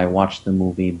first time I watched the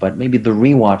movie, but maybe the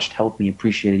rewatch helped me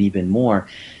appreciate it even more.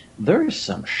 There's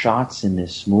some shots in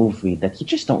this movie that you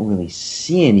just don't really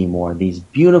see anymore. These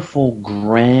beautiful,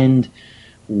 grand,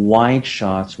 wide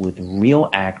shots with real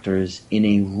actors in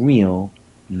a real,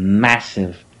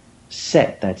 massive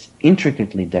set that's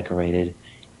intricately decorated,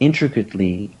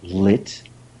 intricately lit,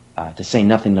 to say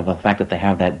nothing of the fact that they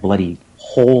have that bloody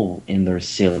hole in their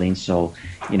ceiling, so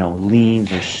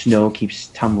leaves or snow keeps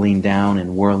tumbling down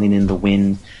and whirling in the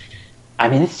wind. I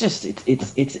mean, it's just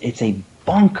it's a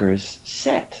bonkers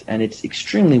set, and it's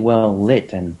extremely well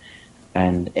lit, and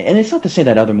it's not to say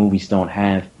that other movies don't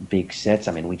have big sets.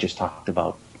 I mean, we just talked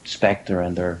about Spectre,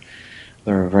 and there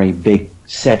are very big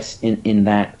sets in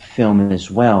that film as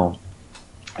well,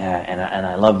 and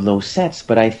I love those sets.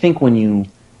 But I think when you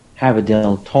have a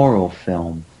Del Toro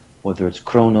film, whether it's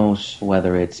Cronos,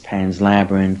 whether it's Pan's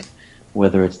Labyrinth,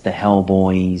 whether it's The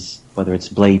Hellboys, whether it's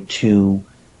Blade 2,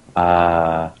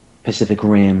 Pacific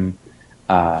Rim,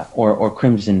 or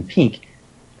Crimson Peak,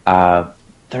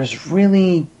 there's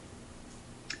really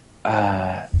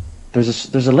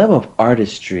there's a level of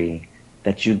artistry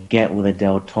that you get with a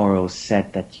Del Toro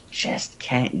set that you just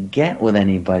can't get with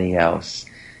anybody else.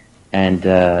 And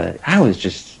I was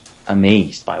just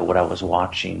amazed by what I was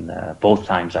watching both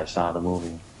times I saw the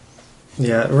movie.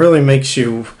 Yeah, it really makes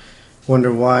you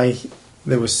wonder why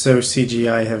there was so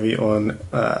CGI heavy on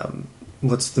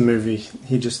what's the movie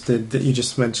he just did that you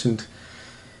just mentioned?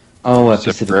 Oh,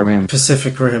 Pacific Rim.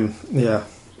 Pacific Rim, yeah.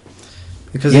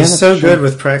 Because he's so good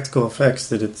with practical effects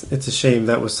that it's a shame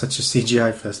that was such a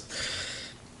CGI fest.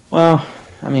 Well,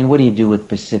 I mean, what do you do with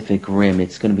Pacific Rim?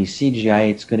 It's going to be CGI.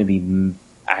 It's going to be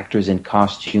actors in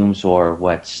costumes or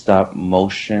what stop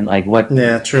motion, like what.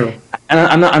 Yeah, true. And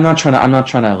I'm not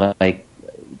trying to like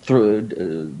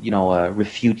through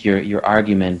refute your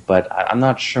argument, but I'm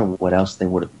not sure what else they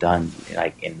would have done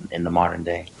like in the modern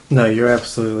day. No, you're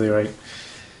absolutely right.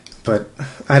 But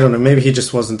I don't know. Maybe he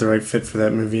just wasn't the right fit for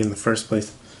that movie in the first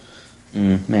place.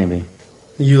 Maybe.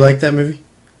 You like that movie?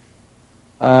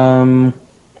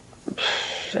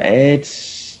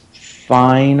 It's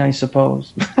fine, I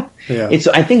suppose. Yeah.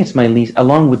 I think it's my least,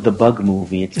 along with the Bug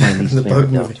movie. It's my least The favorite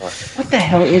Bug Del movie. Toro. What the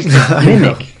hell is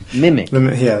this? Mimic?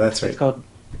 Yeah, that's right. It's called.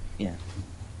 Yeah,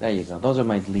 there you go. Those are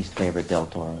my least favorite Del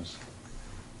Toros.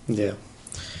 Yeah.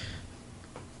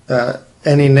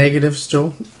 Any negatives,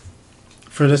 Joel,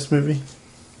 for this movie?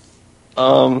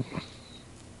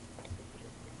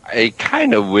 I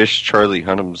kind of wish Charlie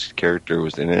Hunnam's character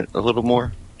was in it a little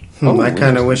more. I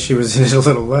kind of wish he was in it a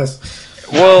little less.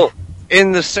 Well,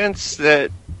 in the sense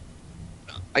that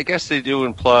I guess they do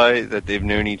imply that they've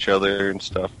known each other and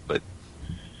stuff, but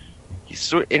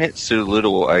he's in it so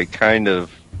little. I kind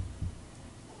of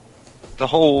the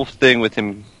whole thing with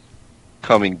him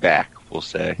coming back, we'll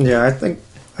say. Yeah, I think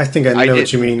I know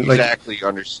what you mean. Like, exactly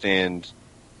understand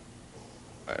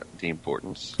the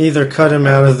importance. Either cut him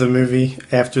out of the movie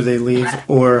after they leave,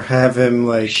 or have him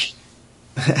like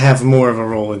have more of a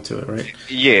role into it, right?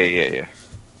 Yeah.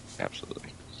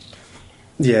 Absolutely.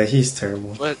 Yeah, he's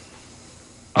terrible. But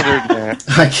other than that,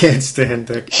 I can't stand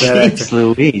that actor.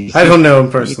 Louise. I don't know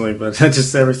him personally, but that's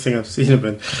just everything I've seen him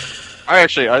in. I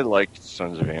liked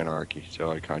Sons of Anarchy, so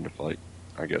I kind of like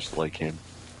him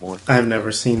more. I've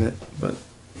never seen it, but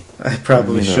I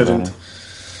probably shouldn't.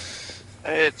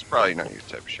 It's probably not your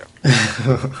type of show.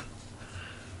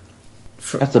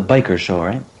 That's a biker show,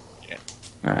 right? Yeah.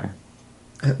 All right.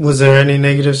 Was there any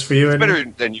negatives for you? It's better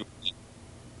than you.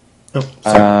 Oh,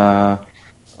 sorry.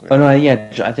 Oh no,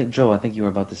 yeah. I think you were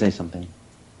about to say something.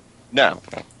 No.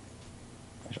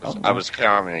 I was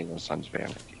commenting on Sons of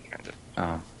Anarchy, kind of.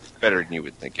 Oh. Better than you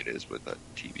would think it is with a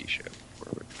TV show.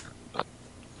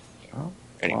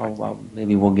 Anyway. Well,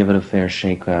 maybe we'll give it a fair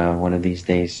shake one of these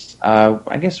days.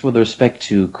 I guess with respect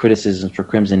to criticisms for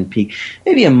Crimson Peak,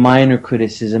 maybe a minor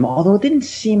criticism, although it didn't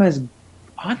seem as,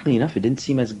 oddly enough, it didn't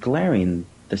seem as glaring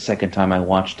the second time I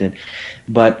watched it.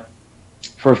 But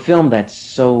for a film that's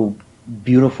so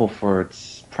beautiful for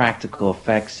its practical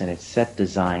effects and its set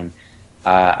design,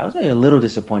 I was a little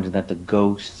disappointed that the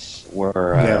ghosts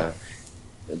were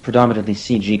predominantly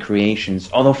CG creations.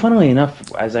 Although, funnily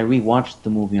enough, as I rewatched the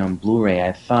movie on Blu-ray,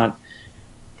 I thought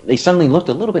they suddenly looked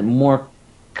a little bit more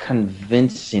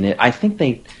convincing. I think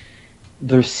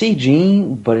they're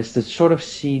CG, but it's the sort of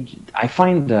CG. I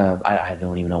find I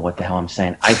don't even know what the hell I'm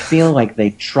saying. I feel like they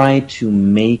try to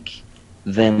make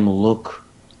them look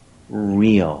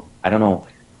real. I don't know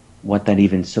what that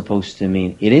even supposed to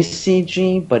mean. It is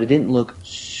CG, but it didn't look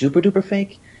super duper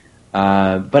fake.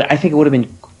 But I think it would have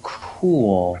been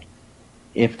cool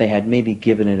if they had maybe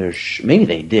given it maybe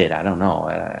they did. I don't know.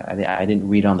 I didn't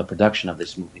read on the production of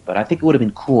this movie, but I think it would have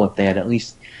been cool if they had at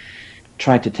least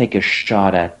tried to take a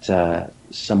shot at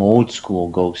some old school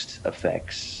ghost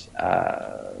effects.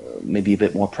 Maybe a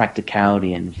bit more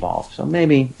practicality involved. So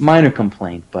maybe minor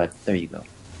complaint, but there you go.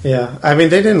 Yeah, I mean,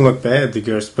 they didn't look bad, the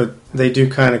ghosts, but they do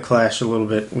kind of clash a little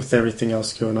bit with everything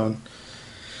else going on.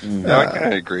 No, I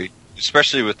kind of agree.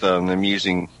 Especially with them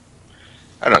using,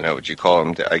 I don't know what you call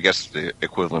them, I guess the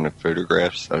equivalent of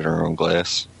photographs that are on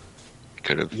glass.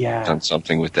 Could have done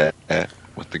something with that,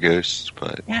 with the ghosts,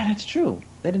 but... Yeah, that's true.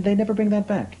 They never bring that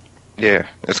back. Yeah,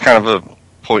 it's kind of a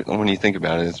point, when you think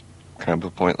about it, it's kind of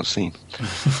a pointless scene.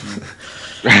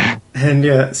 And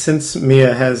yeah, since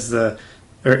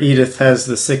Edith has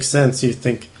the Sixth Sense, you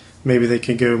think maybe they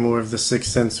could go more of the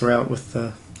Sixth Sense route with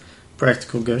the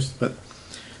practical ghosts. But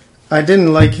I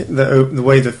didn't like the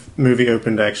way the movie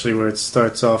opened, actually, where it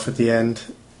starts off at the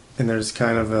end, and there's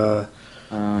kind of a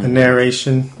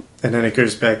narration, and then it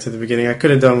goes back to the beginning. I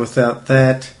could have done without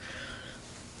that.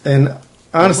 And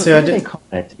honestly, what do they call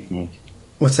that technique?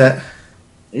 What's that?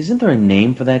 Isn't there a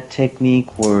name for that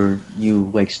technique where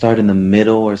you start in the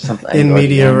middle or something? In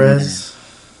media res?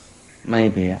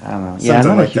 Maybe, I don't know. Yeah, I'm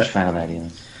not a huge fan of that either.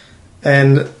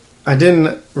 And I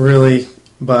didn't really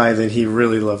buy that he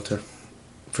really loved her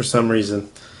for some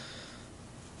reason.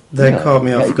 That caught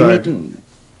me off guard.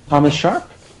 Thomas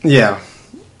Sharp? Yeah.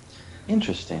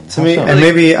 Interesting. To me, and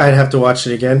maybe I'd have to watch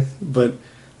it again, but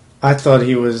I thought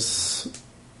he was...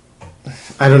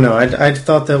 I don't know. I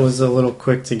thought that was a little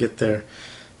quick to get there.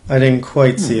 I didn't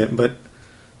quite see it, but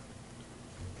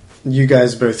you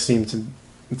guys both seem to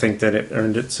think that it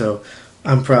earned it, so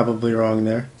I'm probably wrong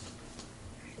there.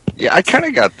 Yeah, I kind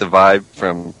of got the vibe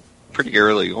from pretty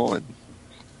early on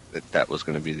that was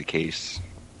going to be the case.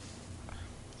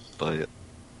 But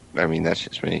I mean, that's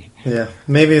just me. Yeah,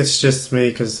 maybe it's just me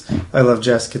because I love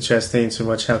Jessica Chastain so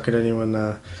much. How could anyone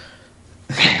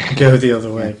go the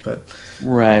other way? But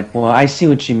Right. Well, I see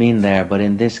what you mean there, but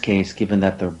in this case, given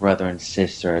that they're brother and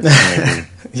sister, it's maybe,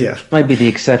 yeah, might be the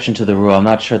exception to the rule. I'm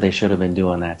not sure they should have been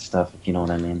doing that stuff, if you know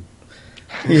what I mean.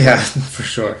 yeah, for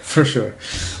sure.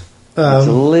 It's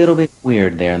a little bit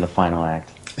weird there in the final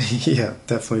act. Yeah,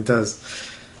 definitely does.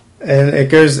 And it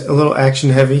goes a little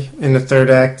action heavy in the third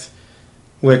act,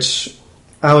 which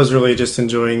I was really just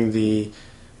enjoying the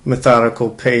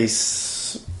methodical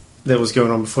pace that was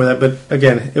going on before that. But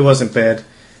again, it wasn't bad.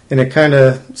 And it kind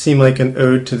of seemed like an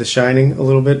ode to The Shining a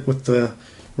little bit with the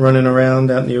running around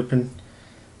out in the open.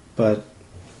 But,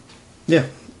 yeah,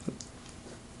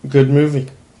 good movie.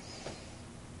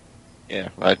 Yeah,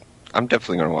 I'm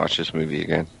definitely going to watch this movie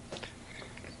again.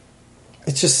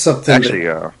 It's just something. Actually,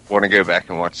 want to go back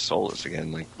and watch Soulless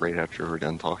again, like right after we're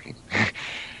done talking.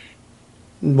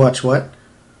 Watch what?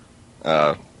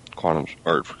 Quantum,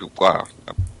 or wow,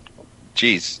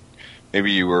 jeez,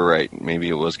 maybe you were right. Maybe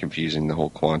it was confusing, the whole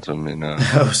Quantum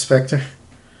and Spectre.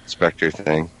 Spectre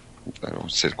thing. I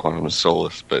almost said Quantum of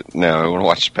Solace, but no, I want to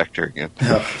watch Spectre again.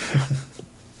 Oh.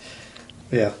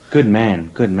 Yeah. Good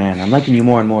man. I'm liking you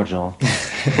more and more, Joel.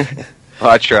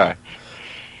 I try.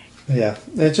 Yeah,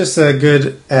 it's just a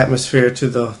good atmosphere to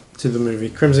the movie.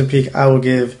 Crimson Peak, I will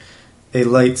give a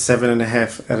light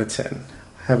 7.5 out of 10.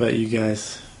 How about you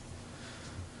guys?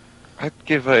 I'd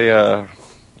give a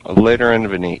later end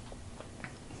of an 8.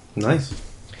 Nice.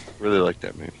 Really like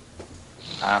that movie.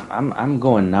 I'm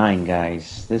going 9,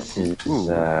 guys. This is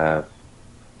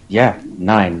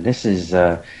 9. This is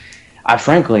I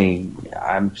frankly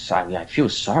I'm sorry. I feel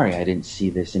sorry I didn't see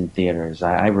this in theaters.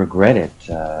 I regret it.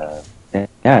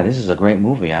 Yeah, this is a great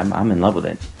movie. I'm in love with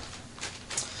it.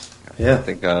 Yeah, I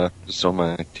think it's on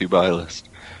my to buy list.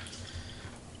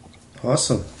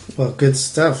 Awesome. Well, good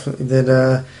stuff.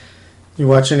 Did you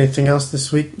watch anything else this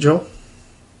week, Joel?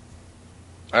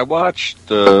 I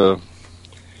watched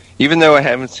even though I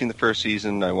haven't seen the first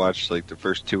season, I watched like the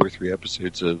first 2 or 3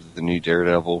 episodes of the new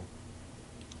Daredevil,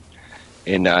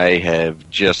 and I have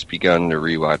just begun to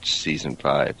rewatch season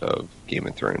 5 of Game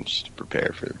of Thrones to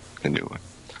prepare for the new one.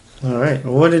 All right.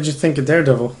 Well, what did you think of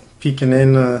Daredevil? Peeking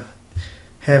in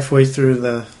halfway through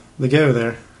the go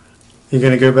there. You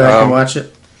going to go back and watch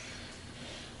it?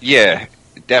 Yeah,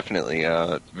 definitely.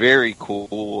 Very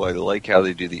cool. I like how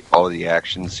they do all the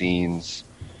action scenes.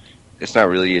 It's not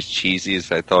really as cheesy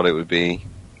as I thought it would be.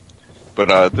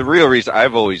 But the real reason,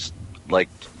 I've always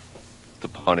liked the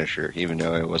Punisher, even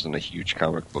though I wasn't a huge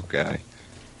comic book guy.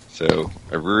 So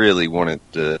I really wanted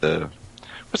to...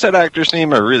 What's that actor's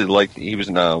name? I really liked. He was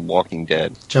in Walking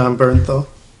Dead. John Bernthal.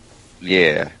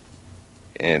 Yeah,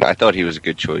 and I thought he was a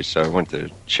good choice, so I went to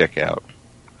check out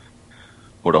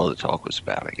what all the talk was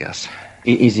about, I guess.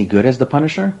 Is he good as the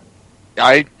Punisher?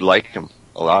 I like him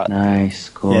a lot. Nice,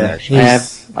 cool. Yeah,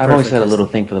 I've always had a little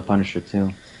thing for the Punisher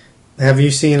too. Have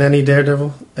you seen any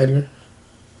Daredevil, Edgar?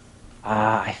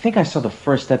 I think I saw the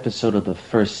first episode of the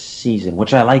first season,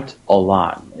 which I liked a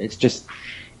lot. It's just,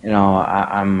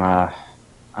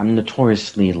 I'm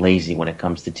notoriously lazy when it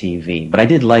comes to TV, but I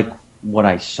did like what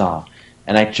I saw,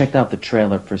 and I checked out the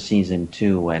trailer for season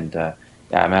 2, and yeah,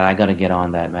 man, I got to get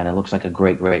on that, man. It looks like a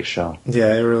great show.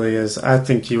 Yeah, it really is. I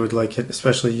think you would like it,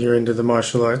 especially you're into the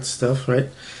martial arts stuff, right?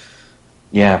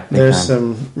 Yeah, there's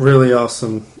some really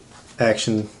awesome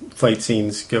action fight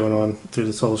scenes going on through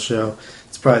this whole show.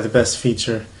 It's probably the best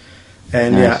feature,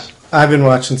 and nice. Yeah, I've been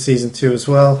watching season 2 as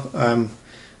well. I'm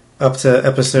up to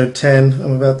episode 10.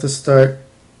 I'm about to start.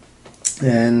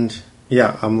 And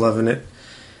yeah, I'm loving it.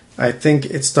 I think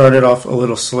it started off a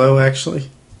little slow,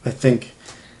 actually. I think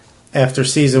after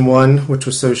season 1, which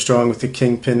was so strong with the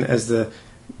Kingpin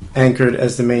anchored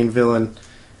as the main villain,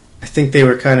 I think they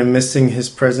were kind of missing his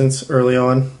presence early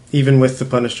on, even with the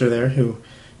Punisher there, who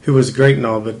was great and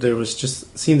all, but there was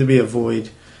just seemed to be a void.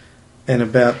 And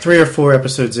about 3 or 4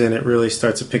 episodes in, it really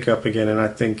starts to pick up again. And I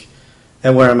think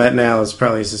at where I'm at now is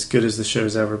probably as good as the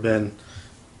show's ever been.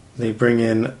 They bring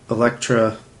in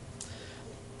Elektra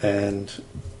and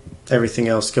everything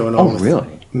else going on. Oh,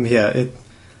 really? Yeah, it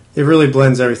really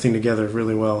blends everything together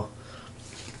really well.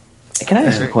 Can I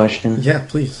ask a question? Yeah,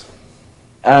 please.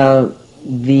 The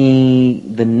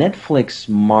Netflix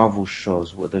Marvel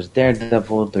shows, well, there's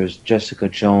Daredevil, there's Jessica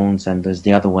Jones, and there's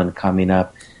the other one coming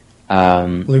up.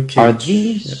 Luke Cage. Are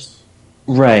these... Yes.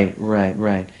 Right.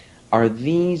 Are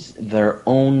these their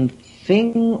own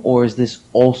thing, or is this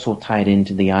also tied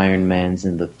into the Iron Mans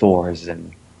and the Thors?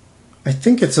 And I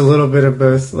think it's a little bit of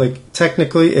both. Like,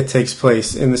 technically, it takes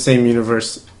place in the same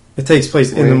universe It takes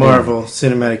place in the Really? Marvel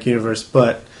Cinematic Universe,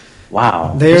 but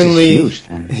Wow, they this only is huge,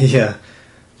 then. yeah.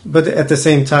 But at the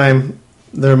same time,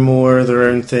 they're more their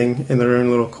own thing in their own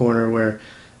little corner where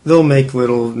they'll make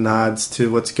little nods to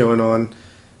what's going on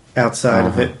outside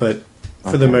of Uh-huh. it, but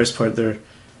for the Okay. most part, they're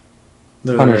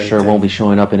their own Punisher thing. won't be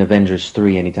showing up in Avengers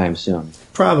 3 anytime soon.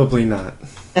 Probably not.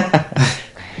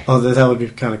 Although that would be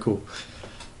kind of cool.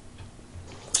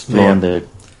 Blowing the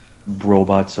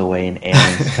robots away and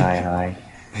aiming sky high.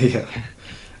 Yeah.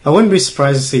 I wouldn't be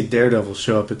surprised to see Daredevil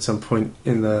show up at some point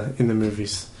in the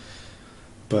movies.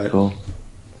 But Cool.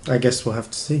 I guess we'll have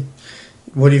to see.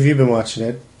 What have you been watching,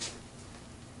 Ed?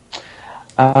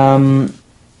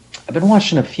 I've been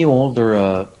watching a few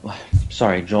older,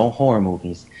 sorry, Joel, horror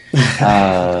movies.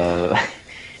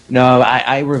 No,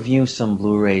 I review some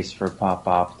Blu-rays for Pop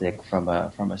Optic from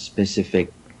a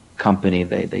specific company.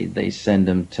 They send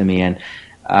them to me, and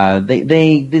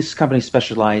this company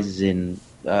specializes in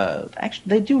actually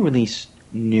they do release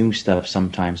new stuff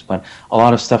sometimes, but a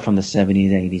lot of stuff from the 70s,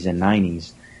 80s, and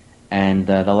 90s. And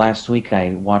the last week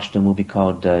I watched a movie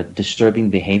called Disturbing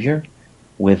Behavior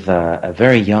with a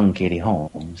very young Katie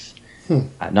Holmes.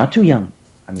 Not too young.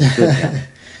 I mean, good young.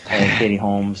 Katie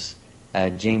Holmes,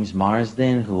 James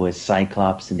Marsden, who was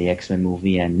Cyclops in the X-Men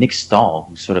movie, and Nick Stahl,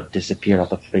 who sort of disappeared off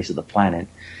the face of the planet.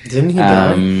 Didn't he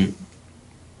die?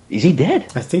 Is he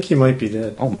dead? I think he might be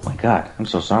dead. Oh my God! I'm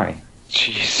so sorry.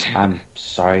 Jeez. I'm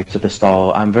sorry to the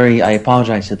Stahl. I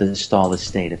apologize to the Stahl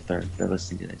estate if they're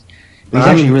listening to this. He's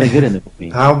actually really good in the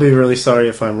movie. I'll be really sorry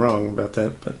if I'm wrong about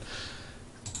that, but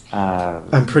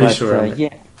I'm pretty sure.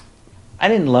 Yeah, I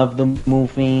didn't love the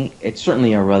movie. It's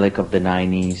certainly a relic of the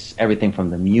 '90s. Everything from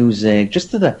the music,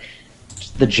 just the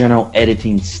general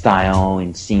editing style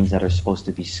and scenes that are supposed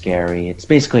to be scary. It's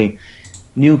basically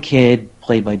new kid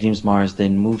played by James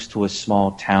Marsden moves to a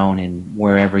small town in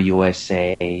wherever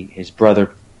USA. His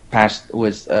brother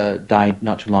died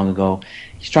not too long ago.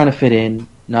 He's trying to fit in.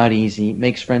 Not easy.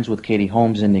 Makes friends with Katie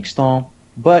Holmes and Nick Stahl,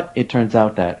 but it turns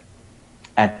out that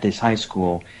at this high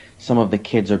school, some of the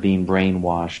kids are being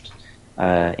brainwashed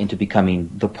into becoming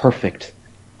the perfect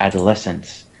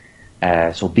adolescents.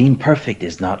 So being perfect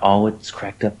is not all it's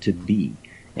cracked up to be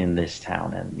in this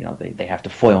town, and they have to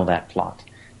foil that plot.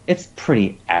 It's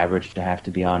pretty average, to have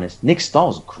to be honest. Nick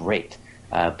Stahl's great.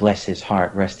 Bless his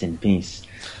heart, rest in peace.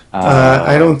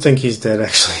 I don't think he's dead,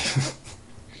 actually.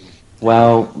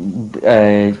 Well,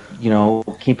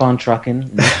 keep on trucking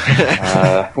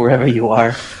wherever you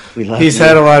are. We love He's you.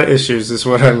 had a lot of issues, is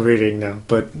what I'm reading now.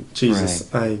 But Jesus,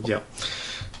 yeah.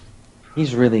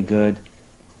 He's really good.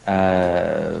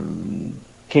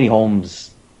 Katie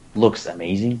Holmes looks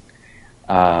amazing.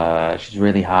 She's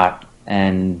really hot,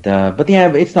 and but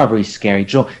yeah, it's not very scary.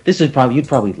 Joe, you'd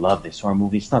probably love this horror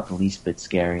movie. It's not the least bit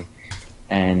scary.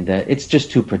 And it's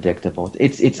just too predictable.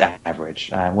 It's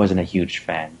average. I wasn't a huge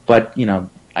fan, but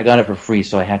I got it for free,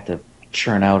 so I had to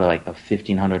churn out a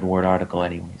 1,500-word article,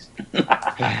 anyways.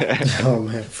 Oh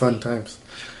man, fun times.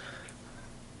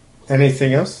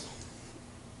 Anything else?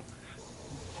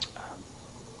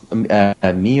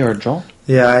 Me or Joel?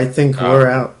 Yeah, I think we're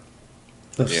out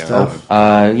of yeah. stuff.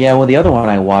 Yeah. Well, the other one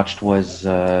I watched was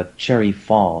Cherry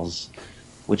Falls,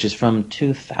 which is from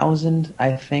 2000,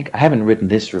 I think. I haven't written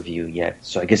this review yet,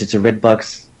 so I guess it's a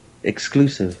Redbox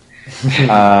exclusive.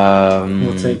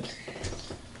 We'll take.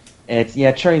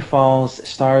 Cherry Falls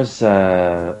stars.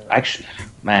 Actually,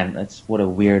 man, that's what a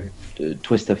weird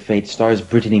twist of fate. Stars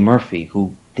Brittany Murphy,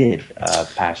 who did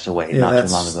pass away not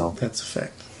too long ago. That's a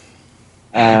fact.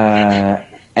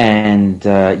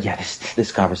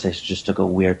 This conversation just took a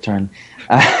weird turn.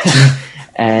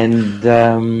 And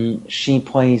she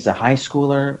plays a high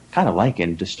schooler, kind of like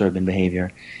in Disturbing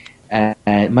Behavior.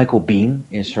 And Michael Biehn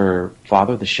is her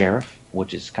father, the sheriff,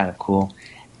 which is kind of cool.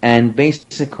 And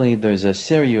basically, there's a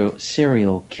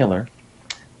serial killer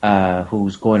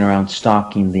who's going around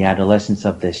stalking the adolescents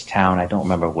of this town. I don't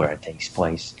remember where it takes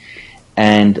place.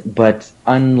 But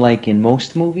unlike in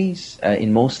most movies,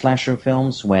 in most slasher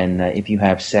films, when if you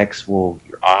have sex, you're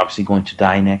obviously going to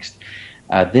die next.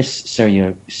 This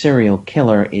serial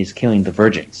killer is killing the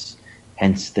virgins,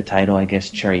 hence the title, I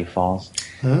guess, Cherry Falls.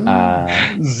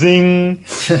 Zing!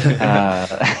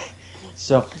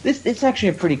 So it's actually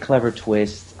a pretty clever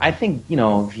twist. I think,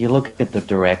 if you look at the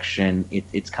direction,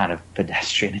 it's kind of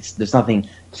pedestrian. There's nothing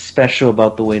special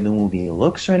about the way the movie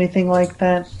looks or anything like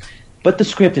that. But the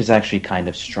script is actually kind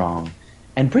of strong.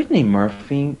 And Brittany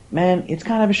Murphy, man, it's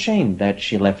kind of a shame that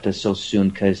she left us so soon,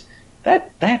 because that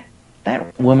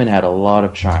woman had a lot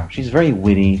of charm. She's very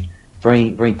witty, very,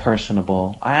 very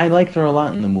personable. I liked her a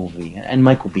lot in the movie. And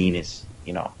Michael Biehn is,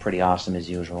 pretty awesome as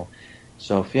usual.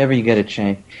 So if ever you get a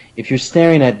chance, if you're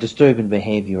staring at Disturbing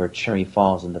Behavior or Cherry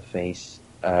Falls in the face,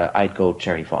 I'd go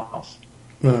Cherry Falls.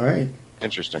 All right.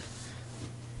 Interesting.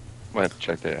 Might have to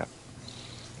check that out.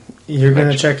 You're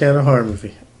going to check out a horror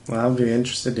movie. Well, I'll be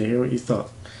interested to hear what you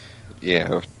thought.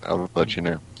 Yeah, I'll let you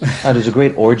know. There's a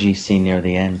great orgy scene near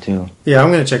the end, too. Yeah,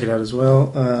 I'm going to check it out as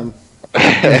well.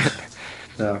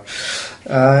 No.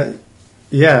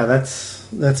 Yeah,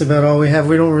 that's about all we have.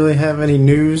 We don't really have any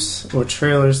news or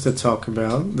trailers to talk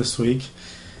about this week.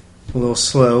 A little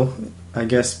slow, I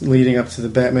guess, leading up to the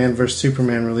Batman vs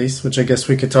Superman release, which I guess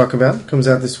we could talk about. Comes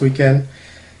out this weekend.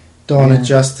 Dawn of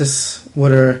Justice.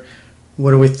 What are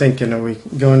we thinking? Are we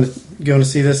going to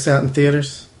see this out in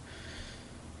theaters?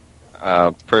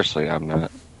 Personally, I'm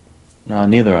not. No,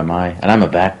 neither am I, and I'm a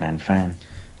Batman fan.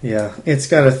 Yeah, it's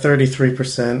got a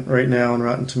 33% right now on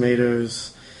Rotten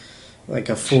Tomatoes, like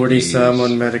a 40-some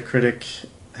on Metacritic.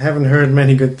 Haven't heard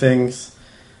many good things.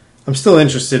 I'm still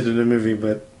interested in the movie,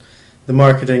 but the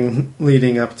marketing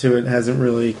leading up to it hasn't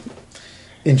really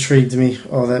intrigued me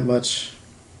all that much.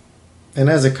 And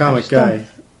as a comic guy,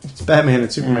 Batman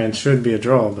and Superman should be a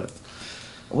draw, but...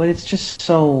 Well, it's just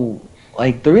so...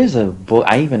 Like, there is a book,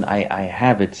 I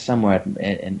have it somewhere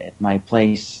at my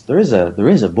place. There is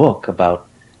a book about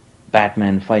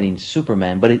Batman fighting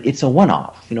Superman, but it's a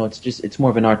one-off. You know, it's more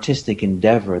of an artistic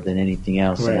endeavor than anything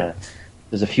else. Right.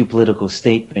 There's a few political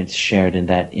statements shared in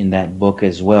that book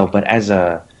as well. But as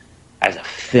a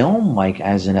film, like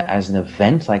as an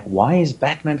event, like why is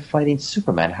Batman fighting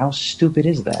Superman? How stupid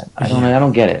is that? I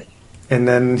don't get it. And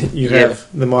then you have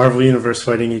the Marvel Universe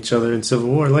fighting each other in Civil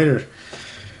War later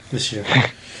this year.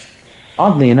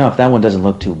 Oddly enough, that one doesn't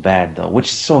look too bad, though, which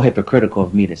is so hypocritical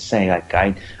of me to say. Like,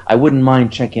 I wouldn't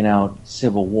mind checking out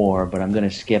Civil War, but I'm going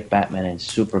to skip Batman and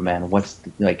Superman.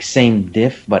 Same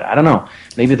diff, but I don't know.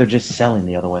 Maybe they're just selling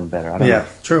the other one better. I don't know.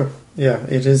 True. Yeah,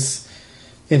 it is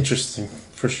interesting,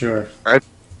 for sure.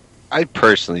 I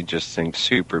personally just think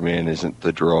Superman isn't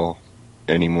the draw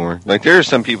anymore. Like, there are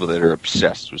some people that are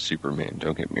obsessed with Superman,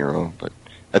 don't get me wrong, but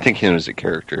I think him as a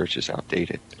character is just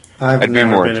outdated. I'd be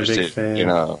more interested in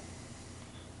a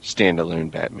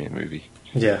standalone Batman movie.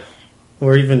 Yeah.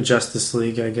 Or even Justice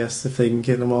League, I guess, if they can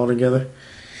get them all together.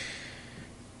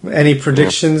 Any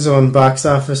predictions on box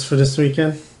office for this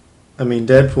weekend? I mean,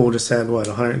 Deadpool just had,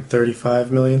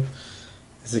 135 million?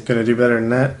 Is it going to do better than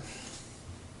that?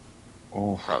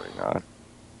 Oh, probably not.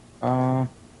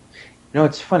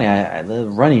 It's funny. The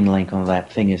running length on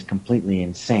that thing is completely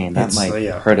insane. That might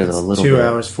hurt it a little bit. 2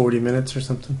 hours, 40 minutes or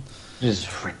something. Which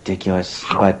is ridiculous,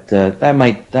 but that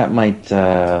might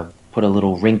put a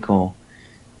little wrinkle.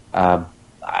 I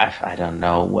don't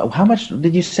know. How much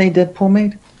did you say Deadpool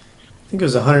made? I think it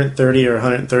was 130 or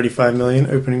 135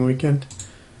 million opening weekend.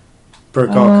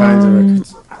 Broke all kinds of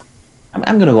records.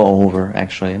 I'm gonna go over.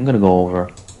 Actually, I'm gonna go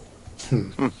over.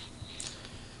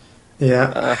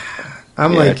 Yeah,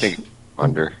 I think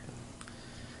under.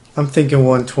 I'm thinking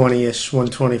 120-ish,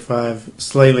 125,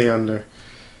 slightly under.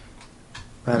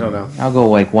 I don't know. I'll go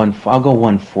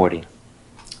 140.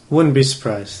 Wouldn't be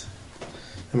surprised.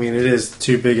 I mean, it is the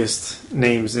two biggest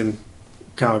names in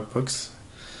comic books.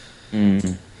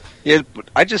 Mm. Yeah, but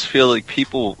I just feel like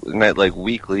people in that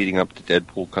week leading up to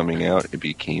Deadpool coming out, it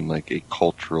became like a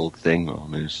cultural thing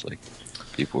almost. Like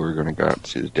people were going to go out and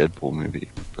see the Deadpool movie.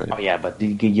 But... Oh yeah, but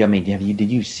did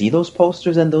you see those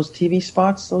posters and those TV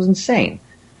spots? That was insane.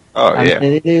 Oh yeah,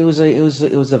 it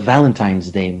was a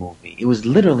Valentine's Day movie. It was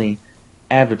literally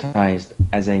advertised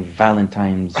as a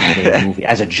Valentine's Day movie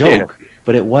as a joke,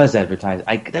 but it was advertised.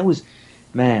 I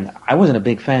wasn't a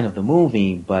big fan of the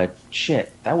movie, but shit,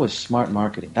 that was smart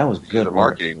marketing. That was good. The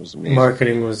marketing was amazing.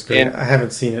 Marketing was good. I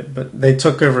haven't seen it, but they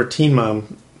took over Teen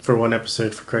Mom for one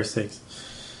episode, for Christ's sakes.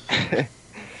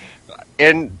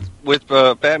 And with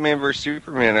Batman vs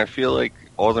Superman, I feel like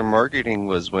all their marketing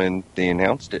was when they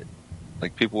announced it.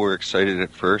 Like people were excited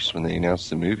at first when they announced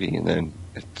the movie, and then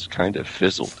it's kind of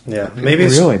fizzled. Yeah, maybe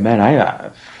it's... Really, man.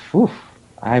 I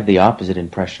have the opposite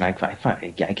impression. I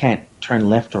can't turn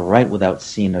left or right without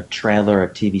seeing a trailer, a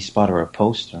TV spot, or a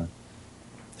poster.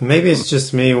 Maybe it's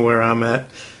just me where I'm at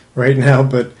right now,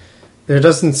 but there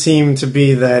doesn't seem to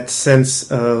be that sense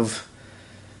of,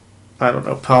 I don't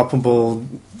know, palpable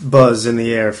buzz in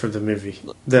the air for the movie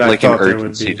that I thought there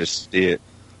would be. To see it.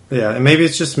 Yeah, and maybe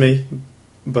it's just me,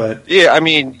 but... Yeah, I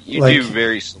mean, you do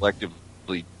very selectively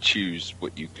choose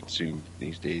what you consume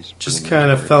these days. Just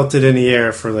kind of felt it in the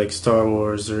air for Star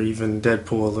Wars or even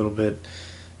Deadpool a little bit.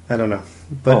 I don't know.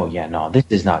 But, this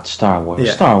is not Star Wars.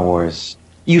 Yeah. Star Wars,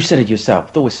 you said it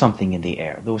yourself, there was something in the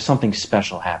air. There was something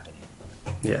special happening.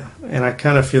 Yeah, and I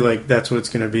kind of feel like that's what it's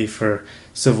going to be for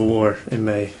Civil War in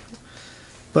May.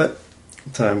 But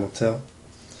Time will tell.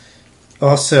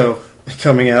 Also,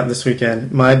 coming out this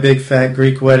weekend, My Big Fat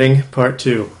Greek Wedding Part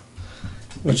 2,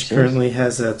 which currently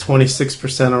has a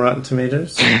 26% on Rotten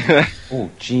Tomatoes.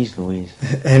 Oh, jeez Louise.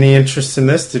 Any interest in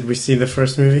this? Did we see the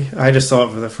first movie? I just saw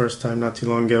it for the first time not too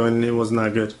long ago, and it was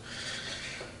not good.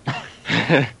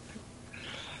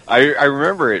 I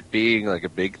remember it being like a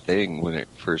big thing when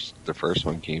the first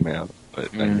one came out,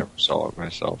 but I never saw it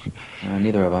myself.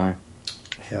 Neither have I.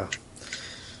 Yeah.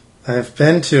 I've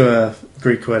been to a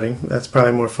Greek wedding. That's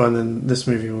probably more fun than this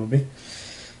movie will be.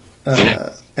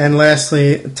 And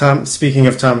lastly, speaking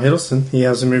of Tom Hiddleston, he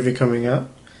has a movie coming out.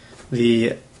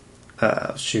 The,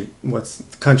 what's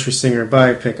the country singer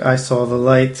biopic, I Saw the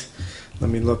Light.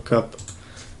 Let me look up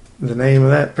the name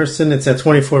of that person. It's at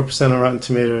 24% on Rotten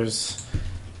Tomatoes.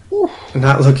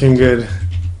 Not looking good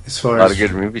as far as... A lot of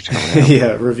good movies coming out.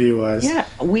 Yeah, review-wise. Yeah,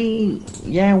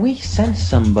 we sent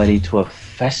somebody to a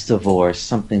festival or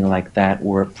something like that,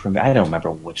 or I don't remember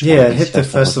which one. Yeah, it hit the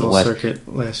festival circuit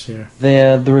last year.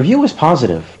 The review was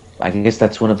positive. I guess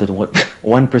that's one of the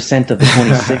 1% of the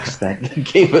 26 that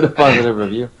gave it a positive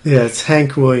review. Yeah, it's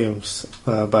Hank Williams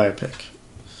biopic,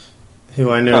 who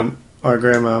I know our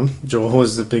grandma Joel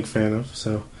was a big fan of.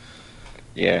 So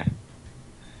yeah,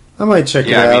 I might check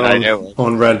it out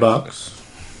on Redbox,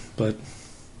 but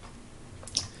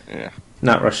yeah,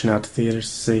 not rushing out to theaters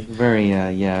to see. Very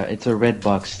it's a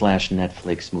Redbox /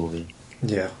 Netflix movie.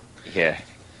 Yeah.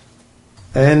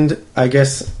 And I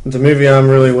guess the movie I'm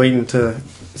really waiting to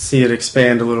see it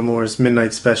expand a little more is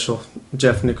Midnight Special,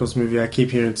 Jeff Nichols' movie. I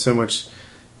keep hearing so much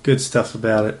good stuff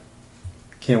about it.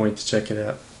 Can't wait to check it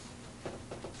out.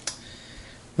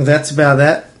 Well, that's about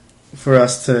that for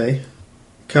us today.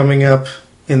 Coming up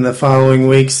in the following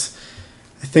weeks,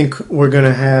 I think we're going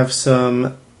to have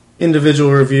some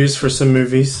individual reviews for some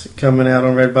movies coming out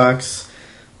on Redbox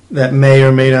that may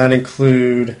or may not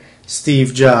include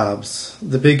Steve Jobs,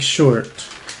 The Big Short,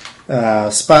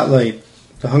 Spotlight,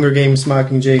 The Hunger Games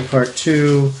Mockingjay Part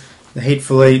 2, The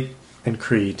Hateful Eight, and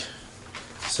Creed.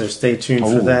 So stay tuned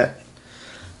for that.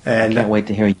 And I can't wait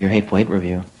to hear your Hateful Eight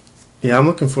review. Yeah, I'm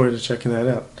looking forward to checking that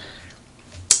out.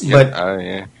 Yep,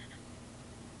 but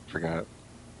forgot.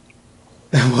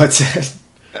 What's that?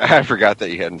 I forgot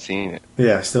that you hadn't seen it.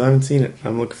 Yeah, I still haven't seen it.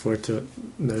 I'm looking forward to it.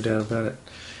 No doubt about it.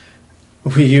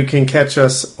 You can catch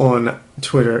us on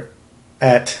Twitter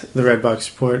at the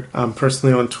Redbox Report. I'm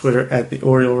personally on Twitter at the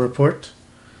Oriole Report.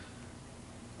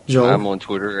 Joel? I'm on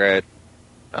Twitter at...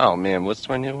 Oh, man, what's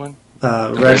my new one?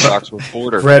 Redbox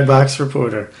Reporter. Redbox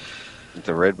Reporter.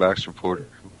 The Redbox Reporter.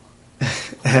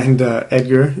 And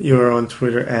Edgar, you're on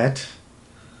Twitter at...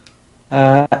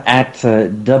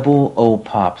 double O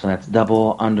Pop. So that's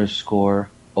double_OH_POP.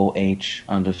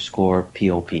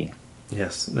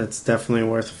 Yes, that's definitely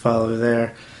worth a follow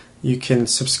there. You can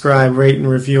subscribe, rate, and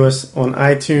review us on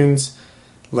iTunes,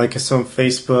 like us on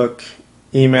Facebook,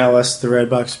 email us,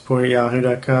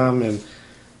 theredboxreport@yahoo.com, and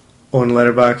on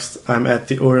Letterboxd, I'm at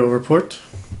the Oriole Report.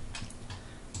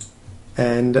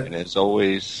 And as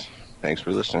always, thanks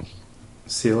for listening.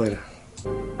 See you later.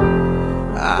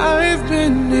 I've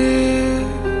been here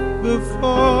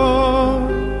before,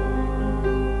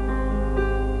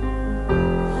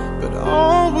 but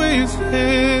always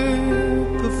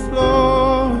hit the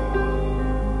floor.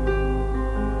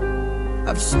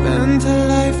 I've spent a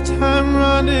lifetime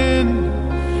running,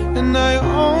 and I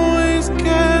always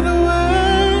get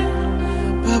away.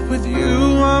 But with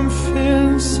you I'm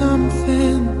feeling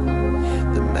something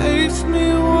that makes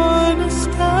me wanna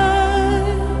stay.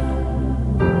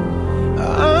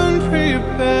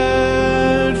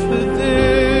 Unprepared for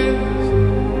this,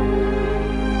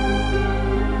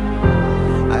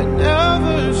 I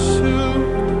never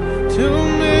shoot to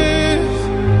miss,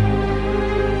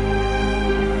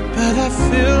 but I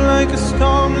feel like a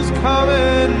storm is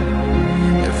coming.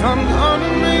 If I'm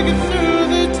gonna make it through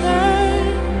the day,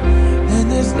 then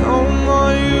there's no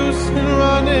more use in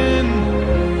running.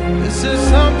 This is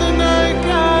something I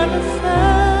gotta face.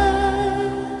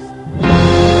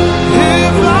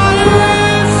 If I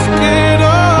risk it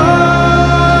all,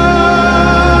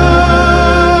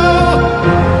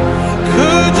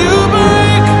 could you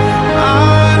break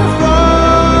my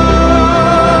fall?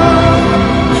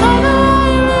 How do I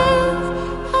live?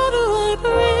 How do I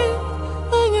breathe?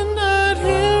 When you're not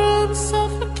here, I'm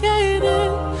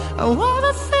suffocating. I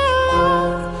wanna feel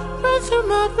love right through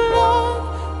my breath.